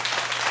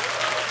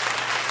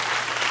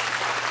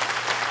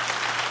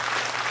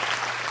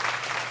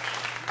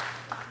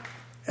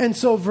 And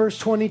so verse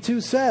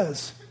 22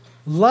 says,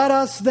 "Let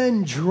us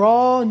then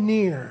draw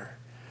near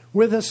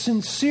with a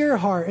sincere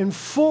heart and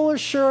full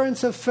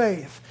assurance of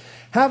faith,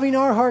 having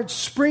our hearts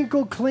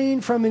sprinkled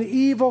clean from an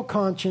evil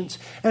conscience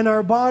and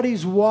our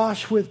bodies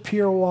washed with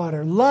pure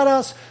water." Let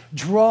us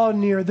draw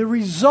near. The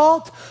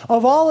result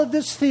of all of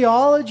this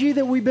theology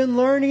that we've been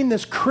learning,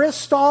 this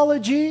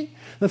Christology,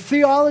 the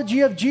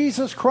theology of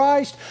Jesus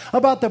Christ,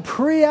 about the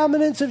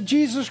preeminence of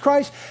Jesus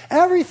Christ,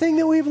 everything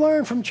that we've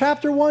learned from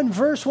chapter 1,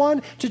 verse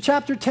 1 to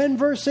chapter 10,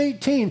 verse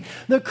 18,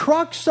 the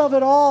crux of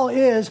it all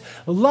is,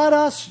 let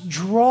us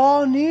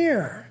draw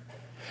near.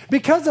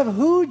 Because of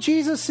who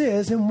Jesus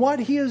is and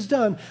what he has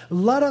done,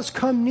 let us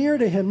come near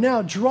to him.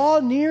 Now, draw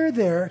near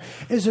there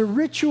is a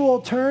ritual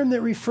term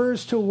that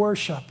refers to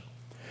worship.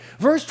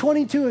 Verse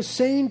 22 is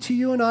saying to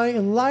you and I,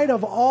 in light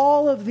of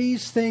all of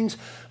these things,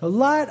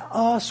 let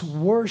us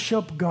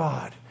worship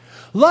God.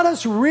 Let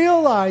us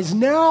realize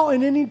now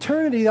and in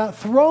eternity that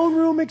throne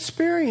room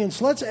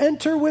experience. Let's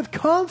enter with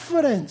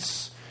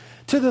confidence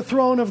to the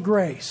throne of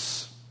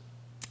grace.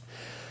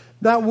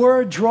 That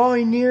word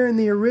drawing near in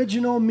the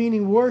original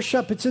meaning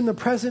worship, it's in the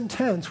present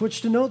tense,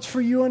 which denotes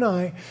for you and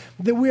I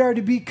that we are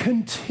to be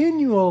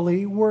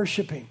continually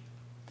worshiping.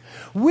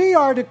 We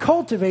are to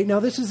cultivate, now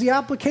this is the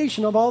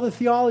application of all the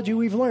theology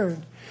we've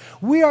learned.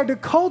 We are to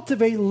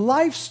cultivate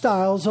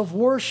lifestyles of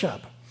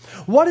worship.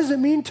 What does it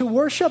mean to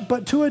worship?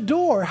 But to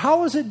adore.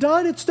 How is it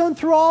done? It's done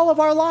through all of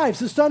our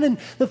lives. It's done in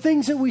the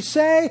things that we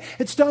say,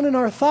 it's done in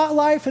our thought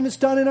life, and it's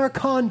done in our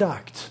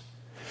conduct.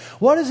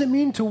 What does it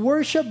mean to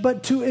worship?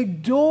 But to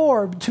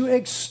adore, to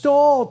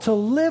extol, to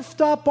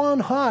lift up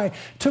on high,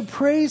 to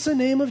praise the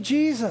name of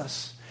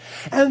Jesus.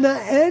 And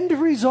the end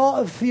result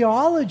of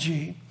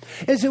theology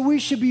is that we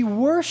should be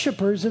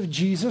worshipers of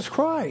Jesus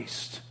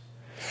Christ.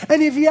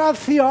 And if you have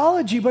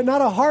theology but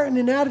not a heart and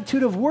an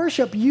attitude of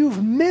worship,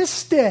 you've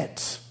missed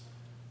it.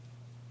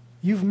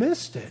 You've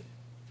missed it.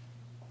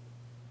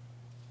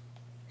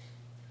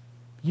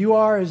 You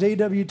are, as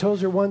A.W.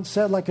 Tozer once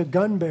said, like a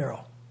gun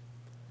barrel.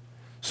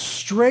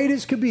 Straight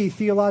as could be,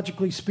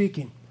 theologically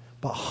speaking,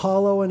 but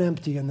hollow and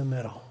empty in the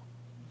middle.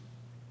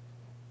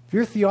 If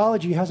your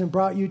theology hasn't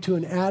brought you to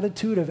an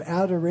attitude of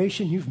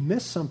adoration, you've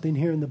missed something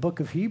here in the book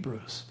of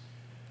Hebrews.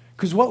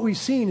 Because what we've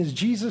seen is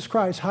Jesus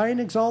Christ high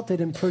and exalted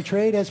and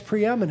portrayed as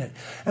preeminent.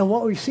 And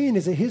what we've seen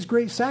is that his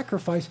great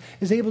sacrifice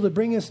is able to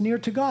bring us near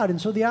to God.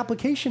 And so the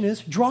application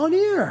is draw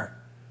near.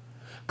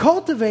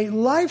 Cultivate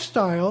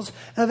lifestyles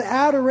of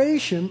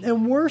adoration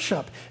and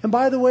worship. And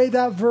by the way,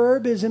 that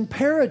verb is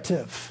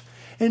imperative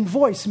in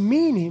voice,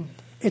 meaning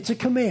it's a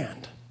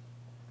command.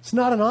 It's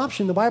not an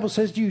option. The Bible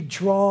says you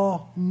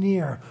draw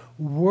near.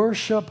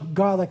 Worship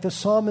God. Like the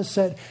psalmist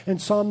said in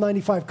Psalm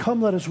 95,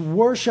 come let us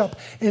worship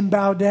and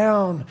bow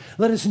down.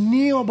 Let us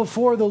kneel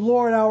before the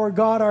Lord our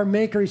God, our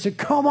Maker. He said,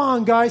 come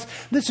on guys,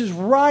 this is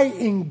right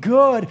and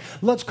good.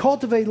 Let's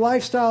cultivate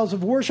lifestyles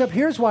of worship.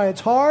 Here's why it's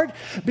hard.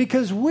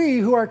 Because we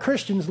who are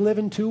Christians live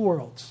in two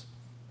worlds.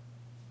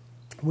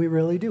 We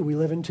really do. We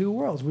live in two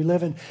worlds. We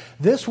live in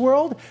this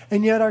world,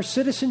 and yet our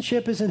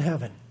citizenship is in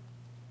heaven.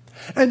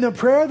 And the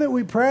prayer that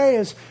we pray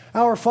is,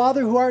 our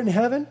Father who art in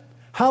heaven,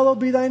 hallowed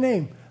be thy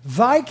name.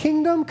 Thy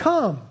kingdom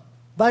come,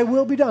 thy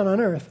will be done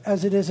on earth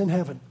as it is in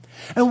heaven.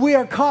 And we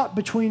are caught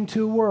between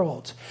two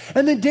worlds.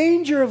 And the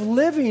danger of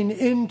living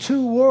in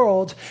two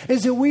worlds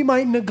is that we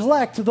might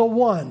neglect the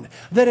one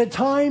that at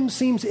times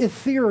seems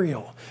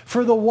ethereal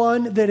for the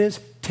one that is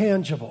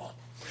tangible.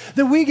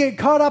 That we get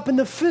caught up in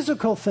the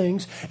physical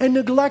things and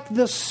neglect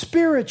the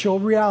spiritual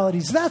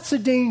realities. That's the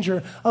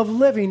danger of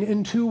living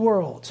in two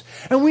worlds.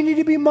 And we need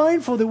to be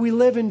mindful that we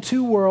live in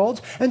two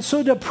worlds, and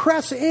so to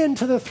press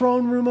into the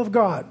throne room of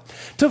God,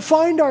 to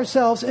find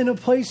ourselves in a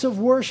place of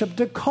worship,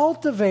 to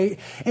cultivate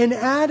an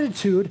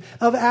attitude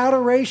of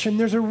adoration.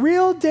 There's a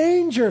real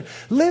danger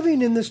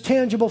living in this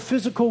tangible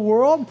physical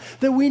world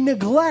that we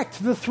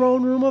neglect the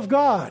throne room of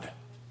God.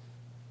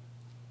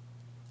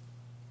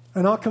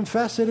 And I'll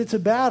confess that it's a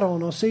battle.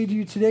 And I'll say to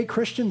you today,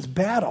 Christians,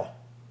 battle.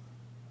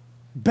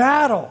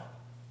 Battle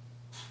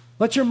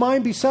Let your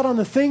mind be set on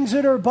the things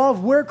that are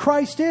above, where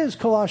Christ is,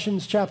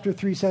 Colossians chapter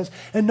 3 says,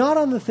 and not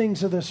on the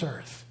things of this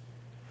earth.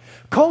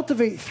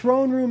 Cultivate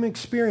throne room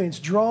experience,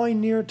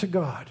 drawing near to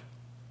God.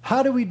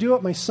 How do we do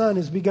it? My son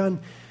has begun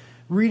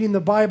reading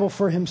the Bible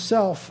for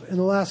himself in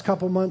the last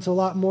couple months, a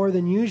lot more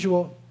than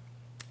usual.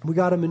 We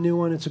got him a new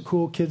one. It's a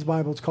cool kids'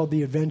 Bible. It's called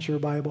the Adventure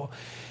Bible.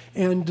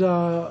 And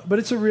but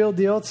it's a real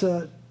deal. It's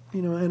a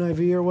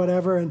NIV or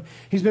whatever. And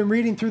he's been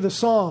reading through the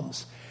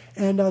Psalms.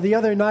 And the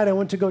other night I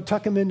went to go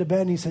tuck him into bed,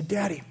 and he said,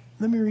 "Daddy,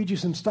 let me read you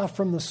some stuff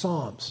from the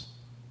Psalms."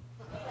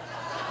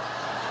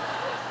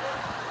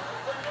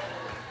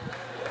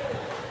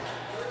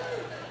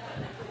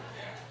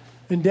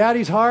 In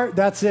Daddy's heart,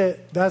 that's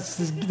it. That's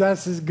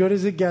as good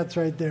as it gets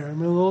right there.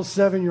 I'm a little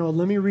 7-year-old.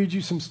 Let me read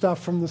you some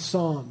stuff from the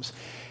Psalms.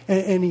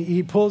 And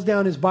he pulls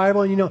down his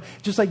Bible, and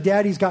just like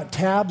Daddy's got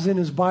tabs in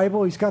his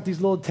Bible, he's got these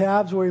little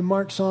tabs where he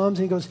marks Psalms,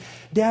 and he goes,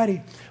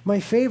 "Daddy, my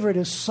favorite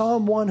is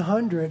Psalm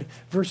 100,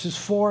 verses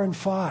 4 and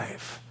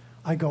 5.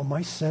 I go,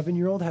 "My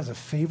 7-year-old has a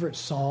favorite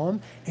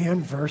Psalm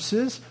and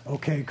verses?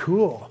 Okay,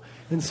 cool."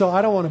 And so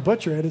I don't want to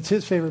butcher it. It's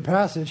his favorite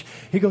passage.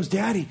 He goes,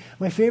 "Daddy,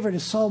 my favorite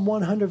is Psalm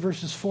 100,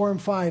 verses 4 and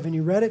 5. And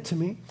he read it to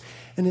me,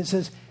 and it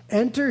says,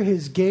 "Enter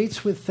his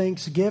gates with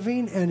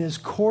thanksgiving and his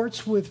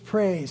courts with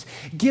praise.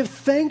 Give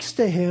thanks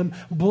to him,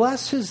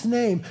 bless his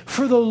name.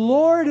 For the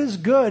Lord is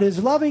good.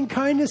 His loving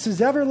kindness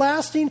is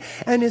everlasting,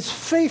 and his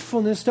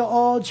faithfulness to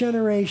all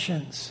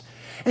generations."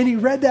 And he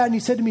read that, and he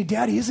said to me,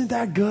 "Daddy, isn't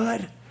that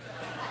good?"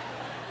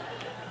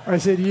 I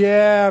said,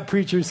 "Yeah,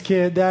 preacher's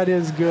kid, that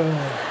is good."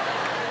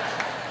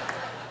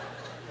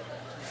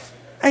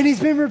 And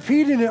he's been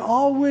repeating it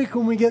all week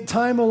when we get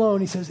time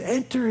alone. He says,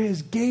 "Enter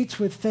his gates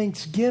with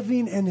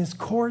thanksgiving and his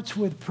courts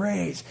with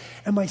praise."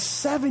 And my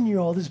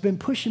 7-year-old has been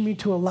pushing me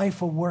to a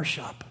life of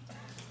worship.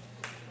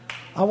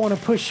 I want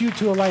to push you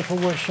to a life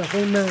of worship.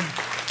 Amen.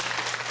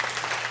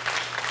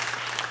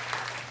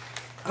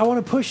 I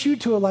want to push you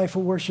to a life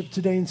of worship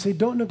today and say,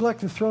 don't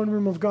neglect the throne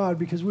room of God,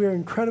 because we are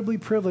incredibly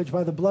privileged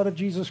by the blood of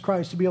Jesus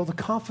Christ to be able to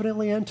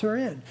confidently enter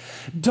in.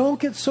 Don't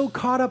get so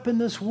caught up in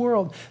this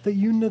world that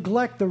you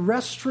neglect the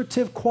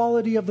restorative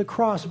quality of the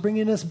cross,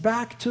 bringing us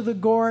back to the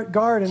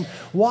garden,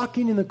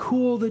 walking in the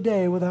cool of the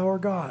day with our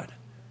God.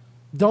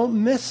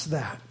 Don't miss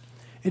that.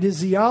 It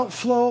is the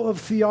outflow of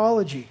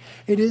theology.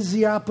 It is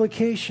the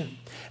application.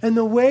 And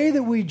the way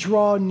that we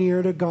draw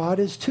near to God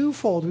is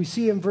twofold. We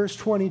see in verse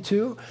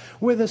 22,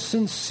 with a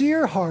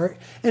sincere heart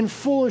and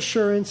full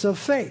assurance of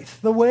faith.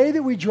 The way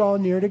that we draw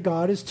near to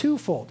God is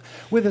twofold.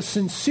 With a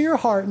sincere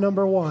heart,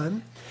 number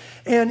one,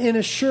 and in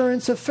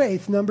assurance of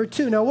faith, number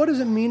two. Now, what does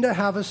it mean to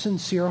have a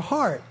sincere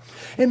heart?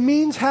 It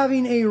means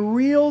having a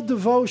real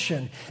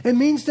devotion. It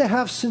means to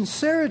have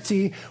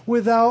sincerity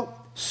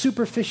without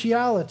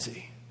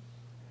superficiality.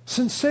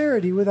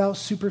 Sincerity without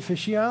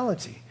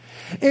superficiality.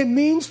 It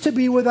means to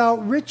be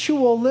without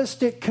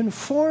ritualistic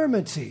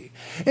conformity.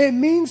 It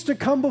means to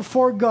come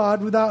before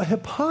God without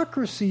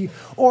hypocrisy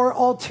or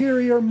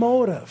ulterior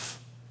motive.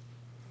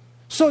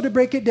 So to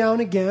break it down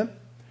again,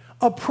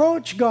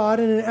 approach God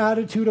in an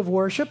attitude of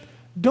worship.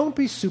 Don't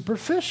be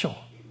superficial.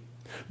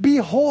 Be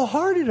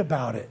wholehearted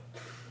about it.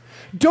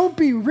 Don't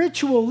be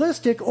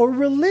ritualistic or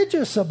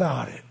religious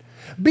about it.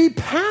 Be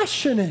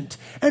passionate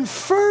and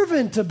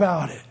fervent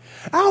about it.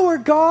 Our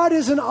God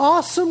is an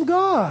awesome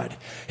God.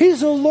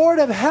 He's the Lord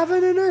of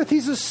heaven and earth.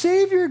 He's a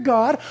Savior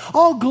God.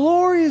 All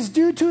glory is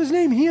due to his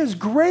name. He is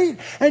great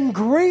and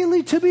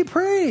greatly to be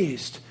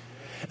praised.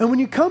 And when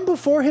you come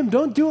before him,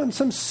 don't do it in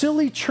some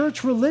silly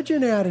church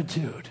religion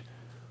attitude.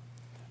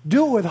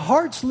 Do it with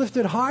hearts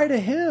lifted high to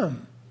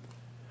him.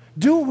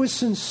 Do it with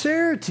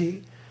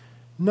sincerity,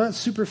 not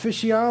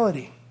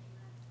superficiality.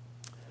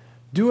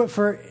 Do it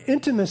for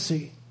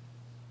intimacy,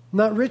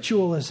 not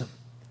ritualism.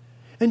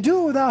 And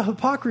do it without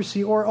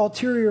hypocrisy or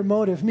ulterior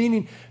motive,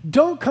 meaning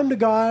don't come to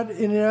God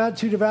in an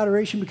attitude of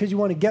adoration because you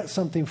want to get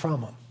something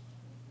from him.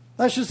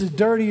 That's just as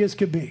dirty as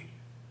could be.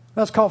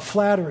 That's called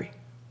flattery.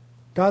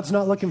 God's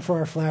not looking for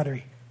our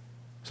flattery.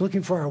 He's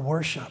looking for our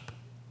worship.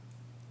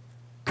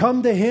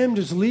 Come to him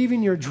just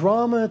leaving your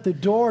drama at the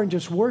door and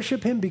just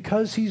worship him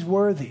because he's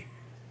worthy.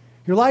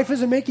 Your life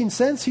isn't making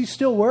sense, he's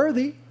still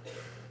worthy.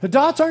 The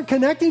dots aren't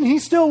connecting,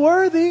 he's still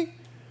worthy.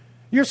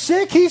 You're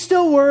sick, he's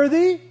still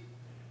worthy.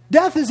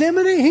 Death is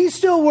imminent, he's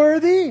still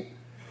worthy.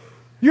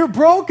 You're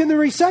broke and the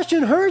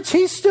recession hurts,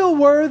 he's still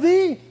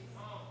worthy.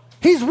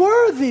 He's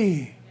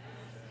worthy.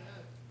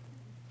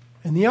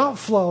 And the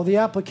outflow, the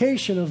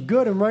application of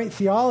good and right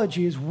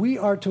theology is we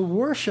are to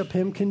worship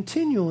him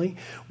continually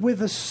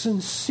with a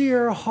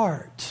sincere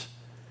heart.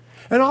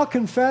 And I'll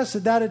confess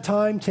that at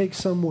times takes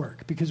some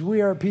work because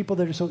we are people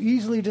that are so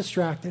easily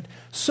distracted,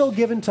 so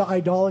given to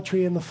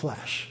idolatry in the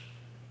flesh.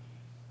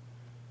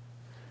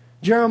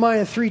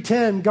 Jeremiah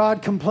 3:10,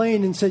 God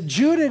complained and said,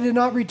 "Judah did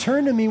not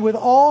return to me with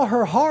all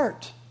her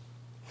heart,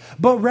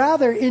 but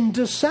rather in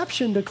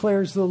deception,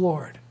 declares the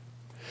Lord."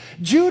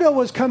 Judah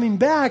was coming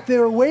back. They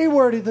were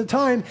wayward at the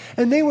time,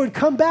 and they would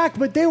come back,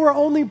 but they were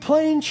only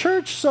playing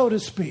church, so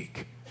to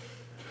speak.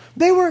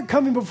 They weren't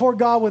coming before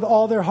God with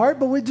all their heart,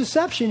 but with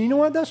deception. You know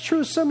what? That's true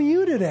of some of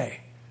you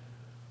today.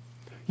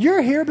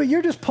 You're here, but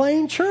you're just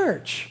playing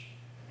church.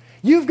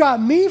 You've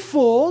got me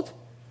fooled.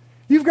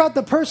 You've got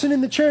the person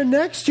in the chair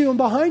next to you and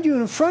behind you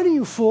and in front of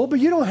you fooled, but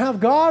you don't have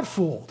God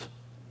fooled.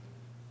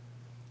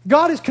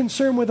 God is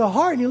concerned with the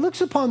heart, and he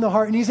looks upon the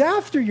heart, and he's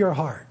after your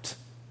heart.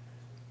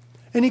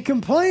 And he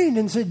complained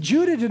and said,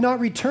 Judah did not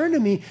return to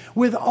me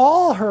with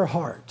all her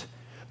heart,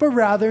 but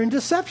rather in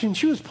deception.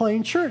 She was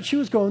playing church. She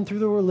was going through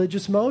the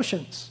religious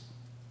motions.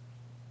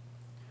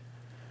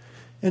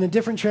 In a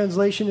different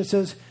translation, it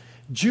says,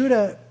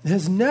 Judah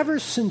has never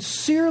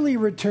sincerely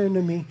returned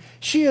to me.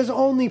 She has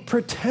only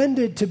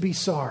pretended to be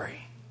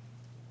sorry.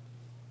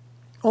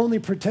 Only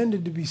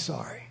pretended to be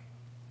sorry.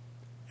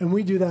 And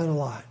we do that a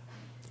lot.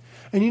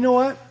 And you know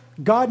what?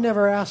 God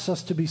never asks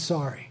us to be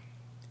sorry.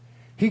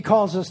 He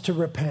calls us to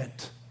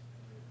repent.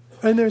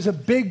 And there's a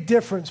big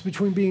difference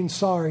between being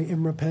sorry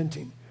and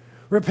repenting.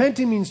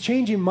 Repenting means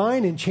changing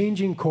mind and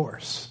changing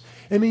course.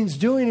 It means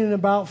doing an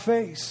about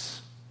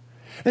face.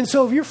 And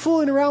so if you're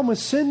fooling around with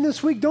sin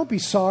this week, don't be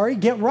sorry.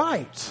 Get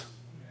right.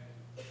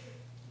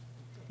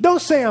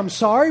 Don't say I'm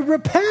sorry.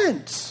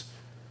 Repent.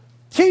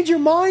 Change your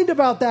mind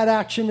about that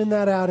action and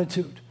that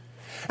attitude.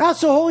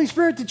 Ask the Holy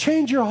Spirit to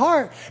change your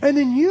heart, and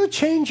then you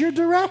change your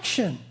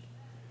direction.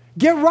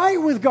 Get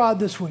right with God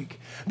this week.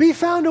 Be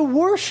found a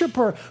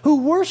worshiper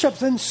who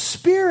worships in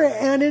spirit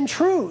and in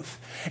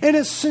truth, in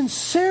a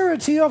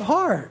sincerity of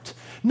heart,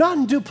 not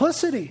in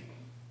duplicity,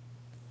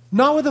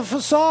 not with a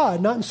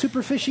facade, not in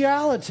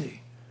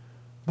superficiality,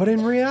 but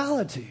in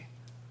reality.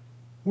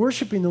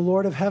 Worshiping the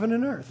Lord of heaven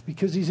and earth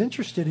because he's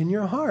interested in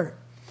your heart.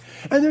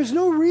 And there's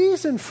no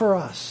reason for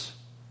us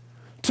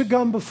to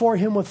come before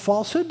him with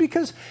falsehood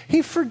because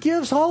he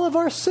forgives all of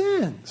our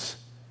sins.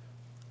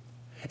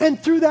 And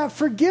through that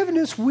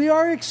forgiveness, we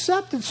are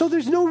accepted. So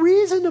there's no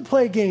reason to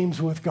play games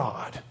with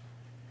God.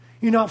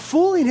 You're not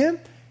fooling him.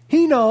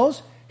 He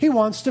knows he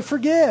wants to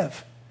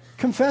forgive.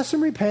 Confess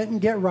and repent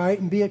and get right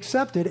and be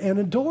accepted and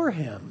adore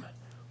him.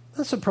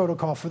 That's a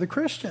protocol for the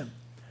Christian.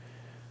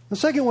 The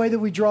second way that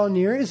we draw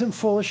near is in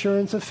full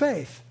assurance of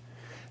faith,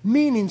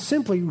 meaning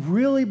simply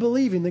really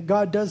believing that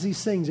God does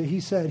these things that he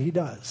said he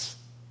does,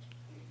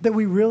 that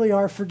we really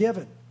are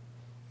forgiven.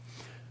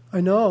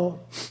 I know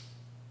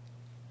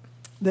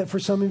that for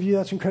some of you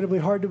that's incredibly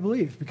hard to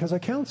believe because I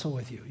counsel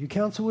with you. You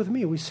counsel with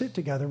me. We sit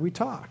together. We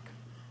talk.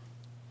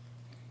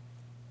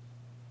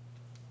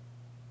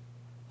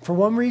 For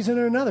one reason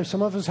or another,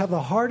 some of us have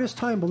the hardest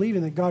time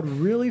believing that God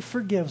really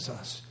forgives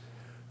us,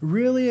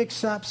 really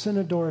accepts and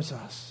adores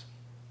us.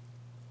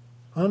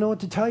 I don't know what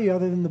to tell you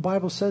other than the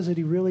Bible says that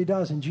he really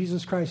does. And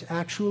Jesus Christ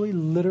actually,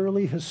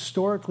 literally,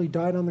 historically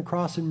died on the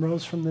cross and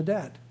rose from the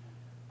dead.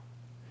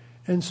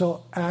 And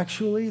so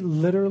actually,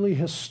 literally,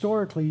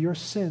 historically, your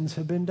sins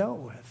have been dealt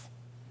with.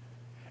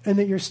 And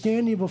that your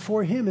standing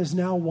before him is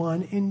now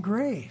one in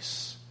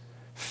grace,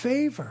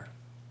 favor,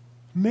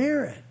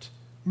 merit,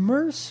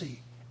 mercy,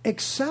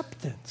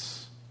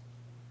 acceptance.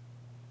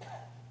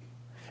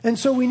 And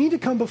so we need to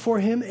come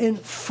before him in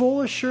full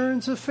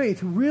assurance of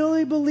faith,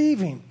 really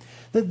believing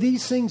that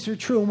these things are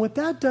true. And what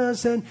that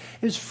does then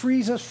is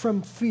frees us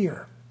from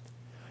fear.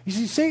 You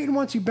see, Satan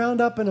wants you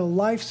bound up in a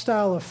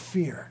lifestyle of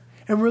fear.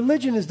 And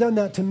religion has done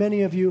that to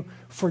many of you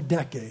for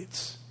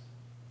decades.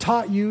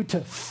 Taught you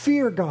to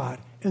fear God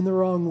in the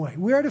wrong way.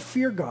 We are to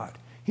fear God.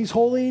 He's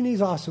holy and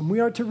he's awesome. We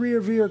are to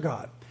revere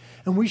God.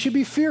 And we should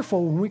be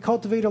fearful when we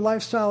cultivate a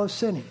lifestyle of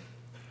sinning.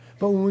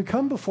 But when we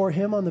come before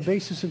him on the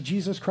basis of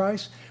Jesus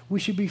Christ, we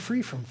should be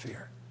free from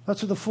fear.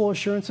 That's what the full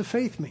assurance of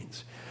faith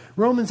means.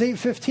 Romans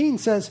 8:15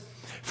 says,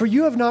 "For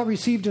you have not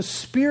received a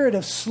spirit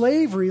of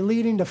slavery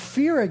leading to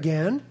fear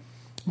again,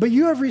 but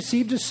you have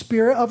received a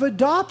spirit of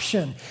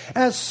adoption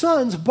as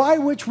sons by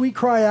which we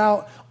cry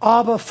out,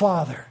 Abba,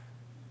 Father."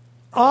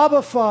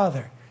 Abba,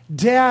 Father,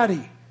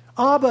 Daddy.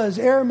 Abba is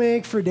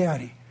Aramaic for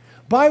daddy.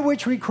 By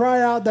which we cry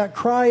out that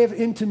cry of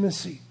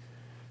intimacy.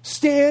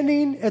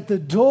 Standing at the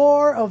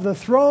door of the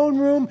throne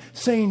room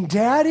saying,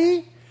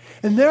 Daddy.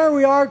 And there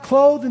we are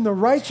clothed in the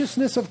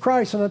righteousness of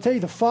Christ. And I'll tell you,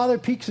 the Father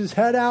peeks his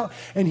head out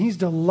and he's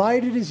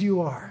delighted as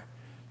you are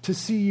to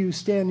see you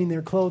standing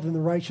there clothed in the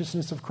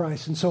righteousness of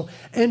Christ. And so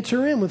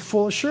enter in with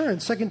full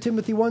assurance. 2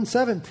 Timothy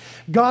 1:7,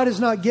 God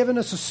has not given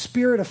us a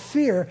spirit of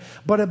fear,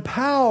 but of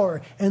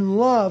power and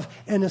love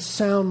and a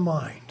sound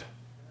mind.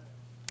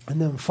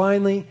 And then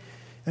finally,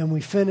 and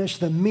we finish,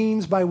 the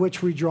means by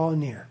which we draw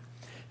near.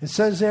 It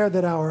says there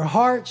that our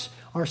hearts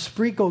are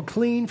sprinkled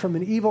clean from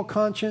an evil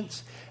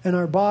conscience and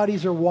our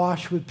bodies are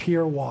washed with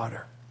pure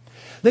water.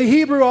 The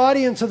Hebrew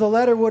audience of the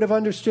letter would have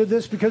understood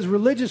this because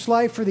religious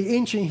life for the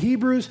ancient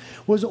Hebrews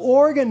was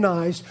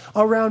organized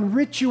around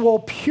ritual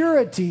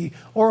purity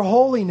or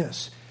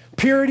holiness.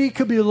 Purity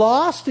could be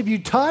lost if you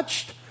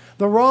touched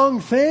the wrong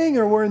thing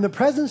or were in the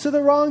presence of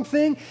the wrong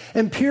thing,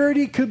 and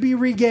purity could be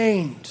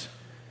regained.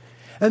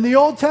 And the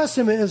Old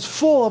Testament is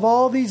full of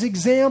all these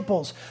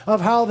examples of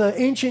how the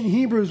ancient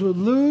Hebrews would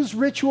lose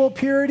ritual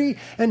purity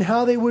and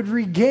how they would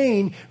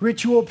regain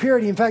ritual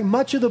purity. In fact,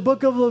 much of the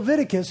book of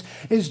Leviticus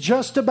is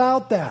just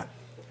about that.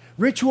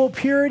 ritual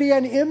purity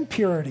and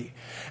impurity.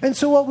 And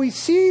so what we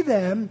see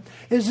then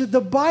is that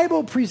the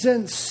Bible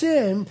presents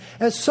sin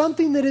as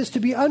something that is to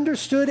be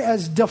understood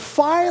as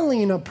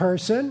defiling a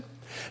person,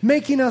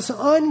 making us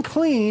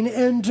unclean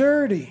and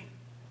dirty.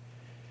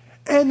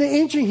 And the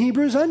ancient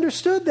Hebrews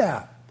understood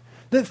that.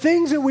 The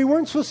things that we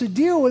weren't supposed to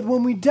deal with,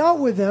 when we dealt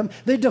with them,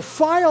 they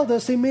defiled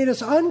us, they made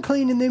us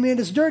unclean, and they made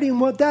us dirty.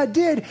 And what that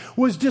did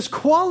was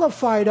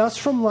disqualified us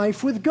from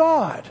life with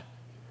God.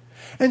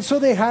 And so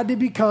they had to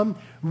become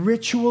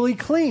ritually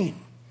clean.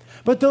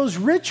 But those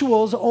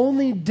rituals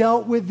only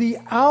dealt with the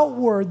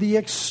outward, the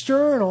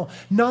external,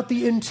 not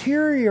the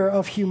interior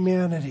of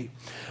humanity.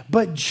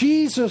 But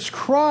Jesus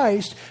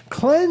Christ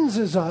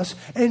cleanses us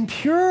and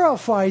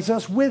purifies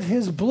us with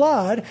his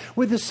blood,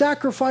 with the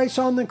sacrifice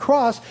on the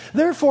cross.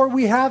 Therefore,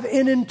 we have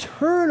an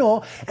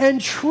internal and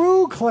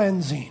true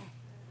cleansing.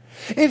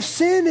 If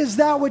sin is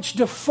that which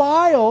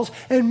defiles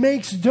and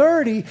makes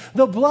dirty,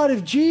 the blood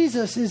of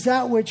Jesus is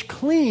that which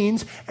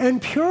cleans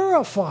and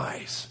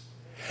purifies.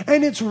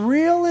 And it's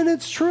real and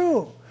it's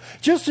true.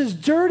 Just as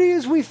dirty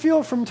as we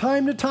feel from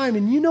time to time,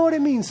 and you know what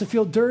it means to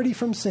feel dirty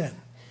from sin.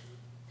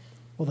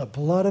 Well, the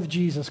blood of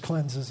Jesus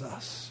cleanses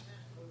us.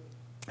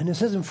 And it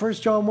says in 1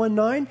 John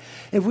 1:9,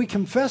 if we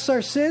confess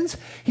our sins,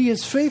 he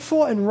is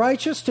faithful and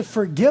righteous to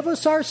forgive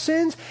us our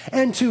sins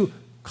and to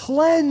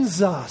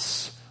cleanse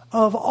us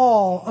of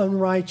all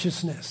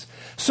unrighteousness.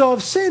 So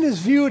if sin is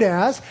viewed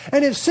as,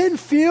 and if sin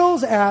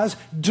feels as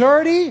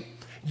dirty,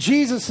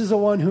 Jesus is the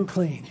one who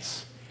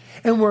cleans.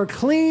 And we're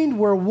cleaned,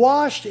 we're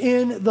washed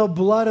in the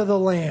blood of the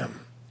Lamb.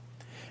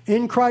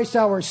 In Christ,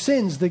 our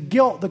sins, the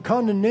guilt, the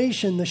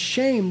condemnation, the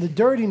shame, the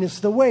dirtiness,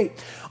 the weight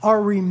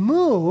are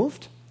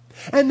removed,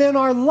 and then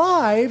our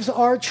lives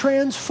are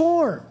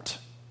transformed.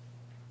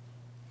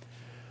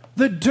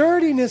 The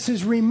dirtiness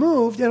is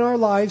removed and our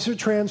lives are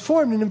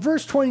transformed. And in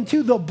verse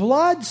 22, the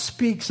blood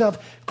speaks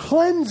of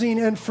cleansing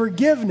and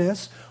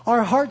forgiveness,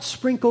 our hearts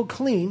sprinkled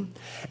clean.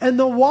 And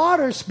the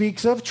water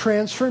speaks of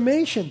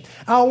transformation,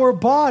 our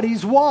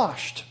bodies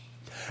washed.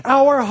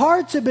 Our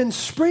hearts have been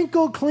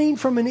sprinkled clean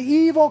from an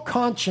evil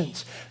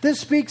conscience. This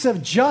speaks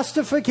of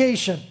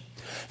justification.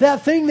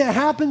 That thing that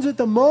happens at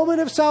the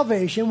moment of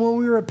salvation, when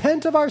we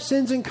repent of our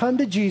sins and come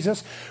to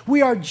Jesus,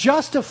 we are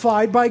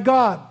justified by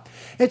God.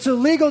 It's a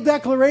legal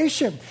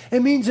declaration.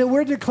 It means that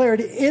we're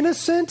declared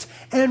innocent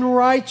and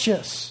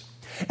righteous.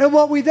 And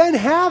what we then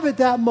have at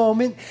that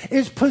moment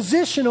is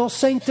positional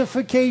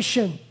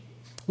sanctification.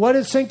 What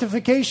does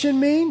sanctification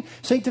mean?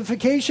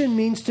 Sanctification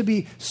means to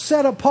be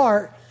set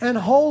apart and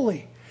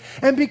holy.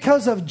 And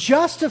because of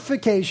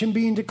justification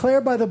being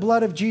declared by the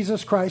blood of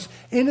Jesus Christ,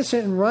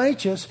 innocent and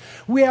righteous,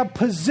 we have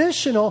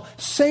positional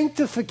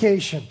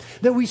sanctification,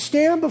 that we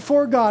stand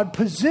before God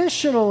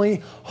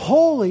positionally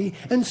holy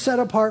and set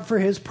apart for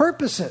his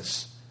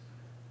purposes.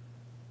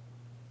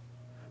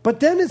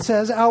 But then it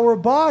says our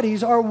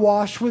bodies are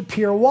washed with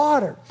pure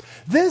water.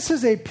 This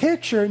is a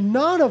picture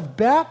not of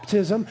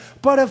baptism,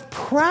 but of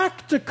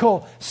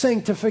practical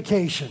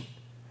sanctification.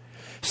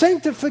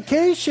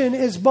 Sanctification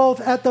is both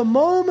at the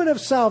moment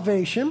of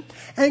salvation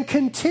and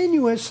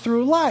continuous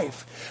through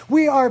life.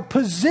 We are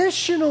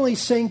positionally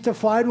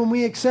sanctified when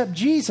we accept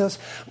Jesus,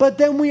 but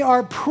then we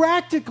are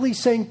practically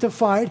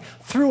sanctified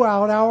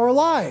throughout our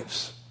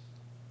lives.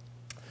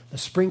 The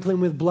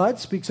sprinkling with blood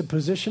speaks of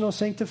positional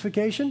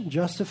sanctification,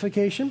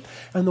 justification,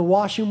 and the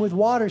washing with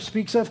water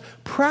speaks of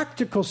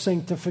practical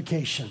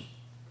sanctification.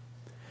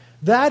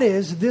 That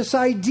is, this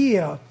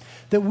idea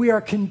that we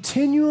are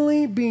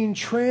continually being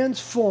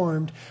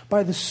transformed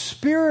by the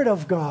Spirit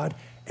of God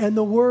and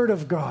the Word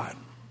of God.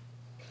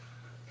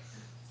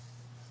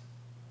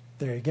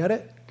 There, you get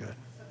it? Good.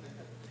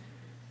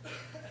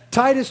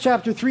 Titus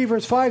chapter 3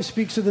 verse 5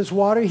 speaks of this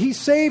water. He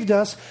saved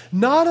us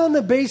not on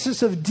the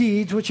basis of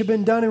deeds which have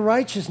been done in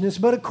righteousness,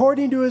 but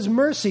according to his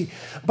mercy,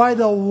 by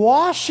the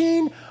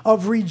washing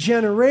of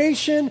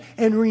regeneration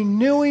and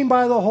renewing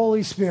by the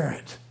Holy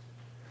Spirit.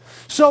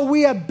 So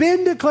we have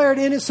been declared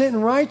innocent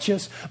and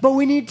righteous, but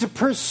we need to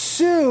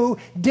pursue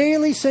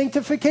daily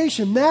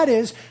sanctification. That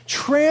is,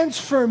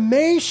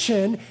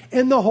 transformation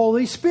in the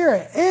Holy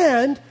Spirit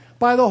and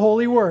by the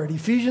Holy Word.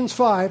 Ephesians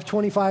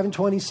 5:25 and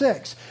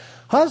 26.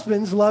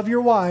 Husbands, love your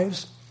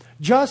wives,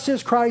 just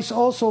as Christ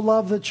also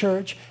loved the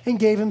church and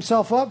gave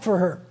himself up for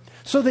her,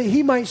 so that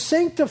he might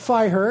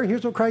sanctify her.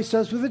 Here's what Christ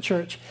does with the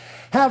church.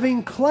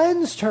 Having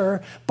cleansed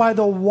her by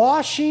the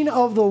washing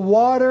of the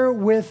water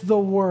with the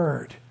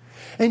word.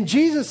 And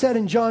Jesus said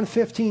in John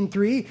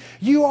 15:3,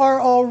 you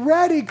are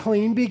already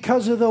clean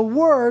because of the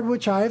word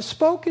which I have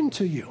spoken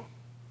to you.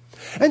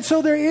 And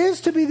so there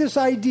is to be this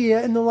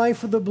idea in the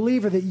life of the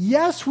believer that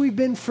yes, we've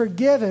been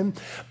forgiven,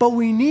 but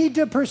we need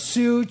to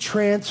pursue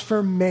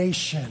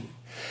transformation.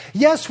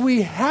 Yes,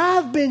 we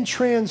have been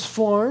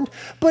transformed,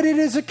 but it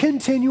is a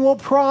continual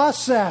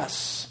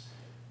process.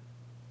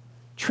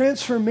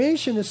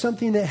 Transformation is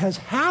something that has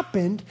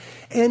happened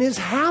and is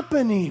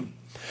happening.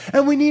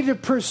 And we need to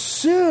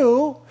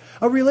pursue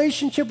a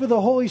relationship with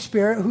the Holy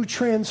Spirit who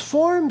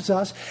transforms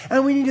us,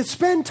 and we need to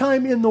spend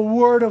time in the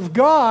Word of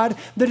God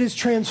that is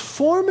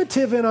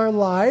transformative in our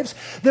lives,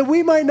 that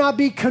we might not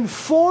be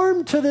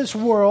conformed to this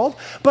world,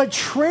 but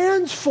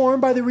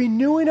transformed by the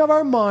renewing of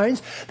our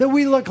minds, that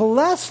we look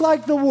less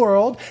like the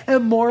world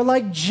and more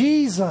like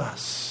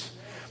Jesus.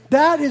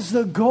 That is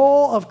the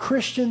goal of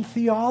Christian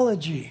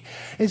theology,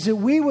 is that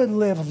we would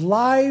live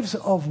lives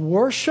of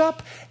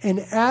worship and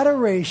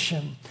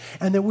adoration,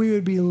 and that we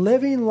would be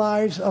living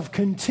lives of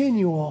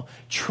continual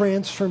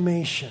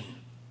transformation.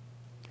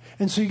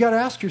 And so you got to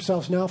ask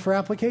yourselves now for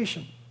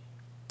application.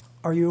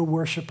 Are you a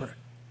worshiper?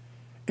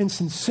 In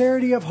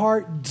sincerity of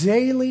heart,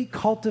 daily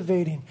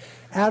cultivating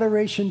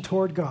adoration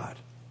toward God?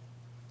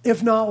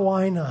 If not,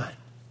 why not?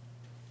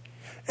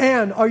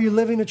 And are you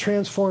living a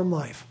transformed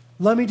life?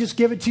 Let me just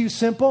give it to you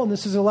simple, and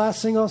this is the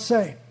last thing I'll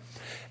say.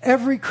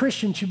 Every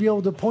Christian should be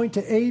able to point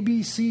to A,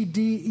 B, C,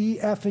 D, E,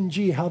 F, and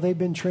G, how they've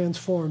been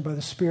transformed by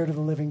the Spirit of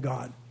the living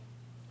God.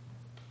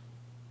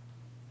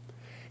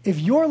 If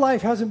your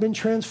life hasn't been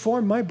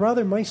transformed, my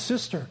brother, my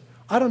sister,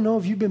 I don't know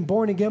if you've been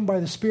born again by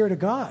the Spirit of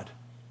God.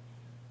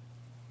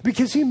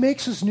 Because He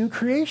makes us new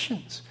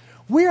creations.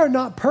 We are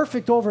not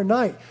perfect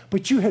overnight,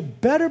 but you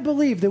had better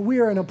believe that we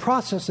are in a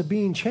process of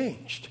being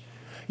changed.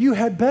 You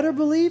had better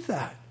believe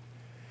that.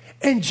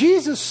 And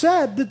Jesus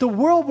said that the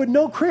world would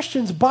know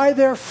Christians by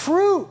their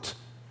fruit.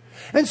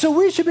 And so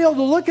we should be able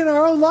to look in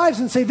our own lives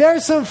and say,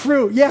 there's some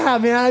fruit. Yeah,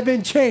 man, I've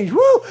been changed.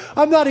 Woo!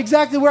 I'm not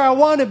exactly where I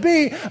want to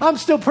be. I'm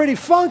still pretty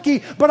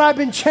funky, but I've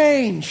been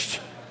changed.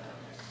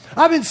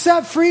 I've been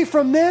set free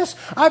from this.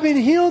 I've been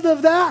healed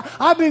of that.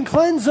 I've been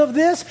cleansed of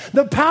this.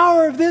 The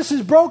power of this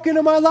is broken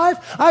in my life.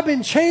 I've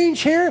been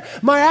changed here.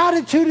 My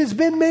attitude has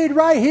been made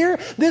right here.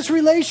 This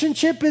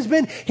relationship has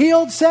been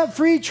healed, set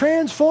free,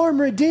 transformed,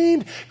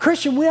 redeemed.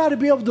 Christian, we ought to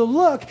be able to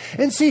look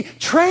and see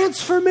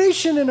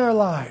transformation in our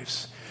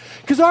lives.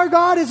 Because our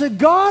God is a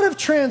God of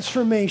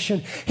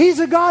transformation. He's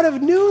a God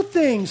of new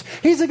things.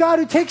 He's a God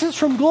who takes us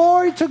from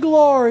glory to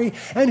glory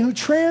and who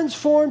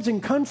transforms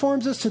and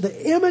conforms us to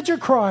the image of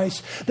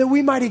Christ that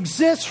we might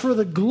exist for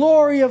the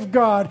glory of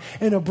God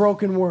in a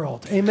broken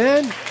world.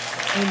 Amen?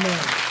 Amen.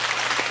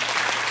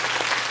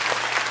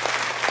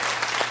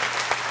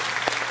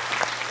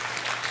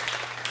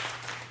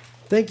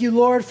 Thank you,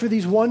 Lord, for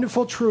these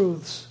wonderful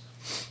truths.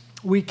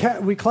 We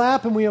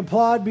clap and we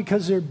applaud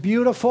because they're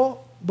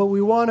beautiful, but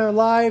we want our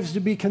lives to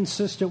be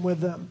consistent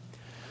with them.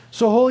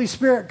 So Holy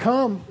Spirit,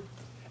 come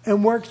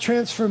and work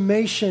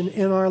transformation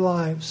in our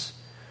lives.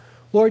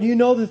 Lord, you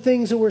know the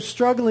things that we're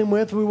struggling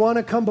with. We want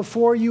to come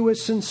before you with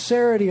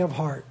sincerity of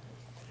heart.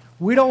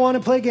 We don't want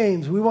to play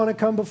games. We want to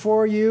come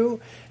before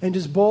you and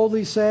just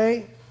boldly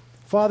say,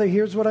 Father,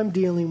 here's what I'm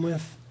dealing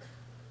with.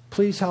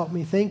 Please help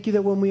me. Thank you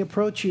that when we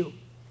approach you,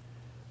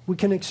 we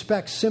can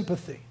expect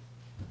sympathy,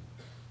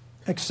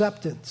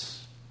 acceptance,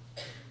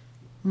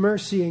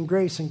 mercy and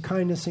grace and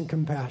kindness and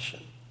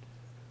compassion.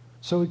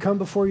 So we come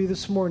before you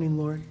this morning,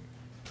 Lord,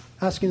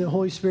 asking the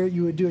Holy Spirit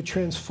you would do a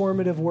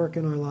transformative work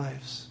in our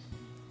lives.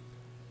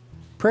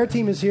 Prayer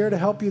team is here to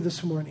help you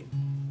this morning.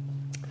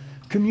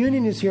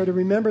 Communion is here to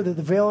remember that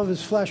the veil of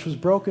his flesh was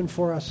broken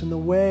for us and the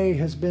way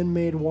has been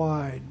made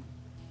wide,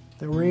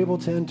 that we're able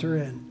to enter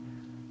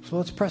in. So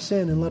let's press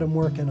in and let him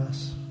work in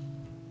us.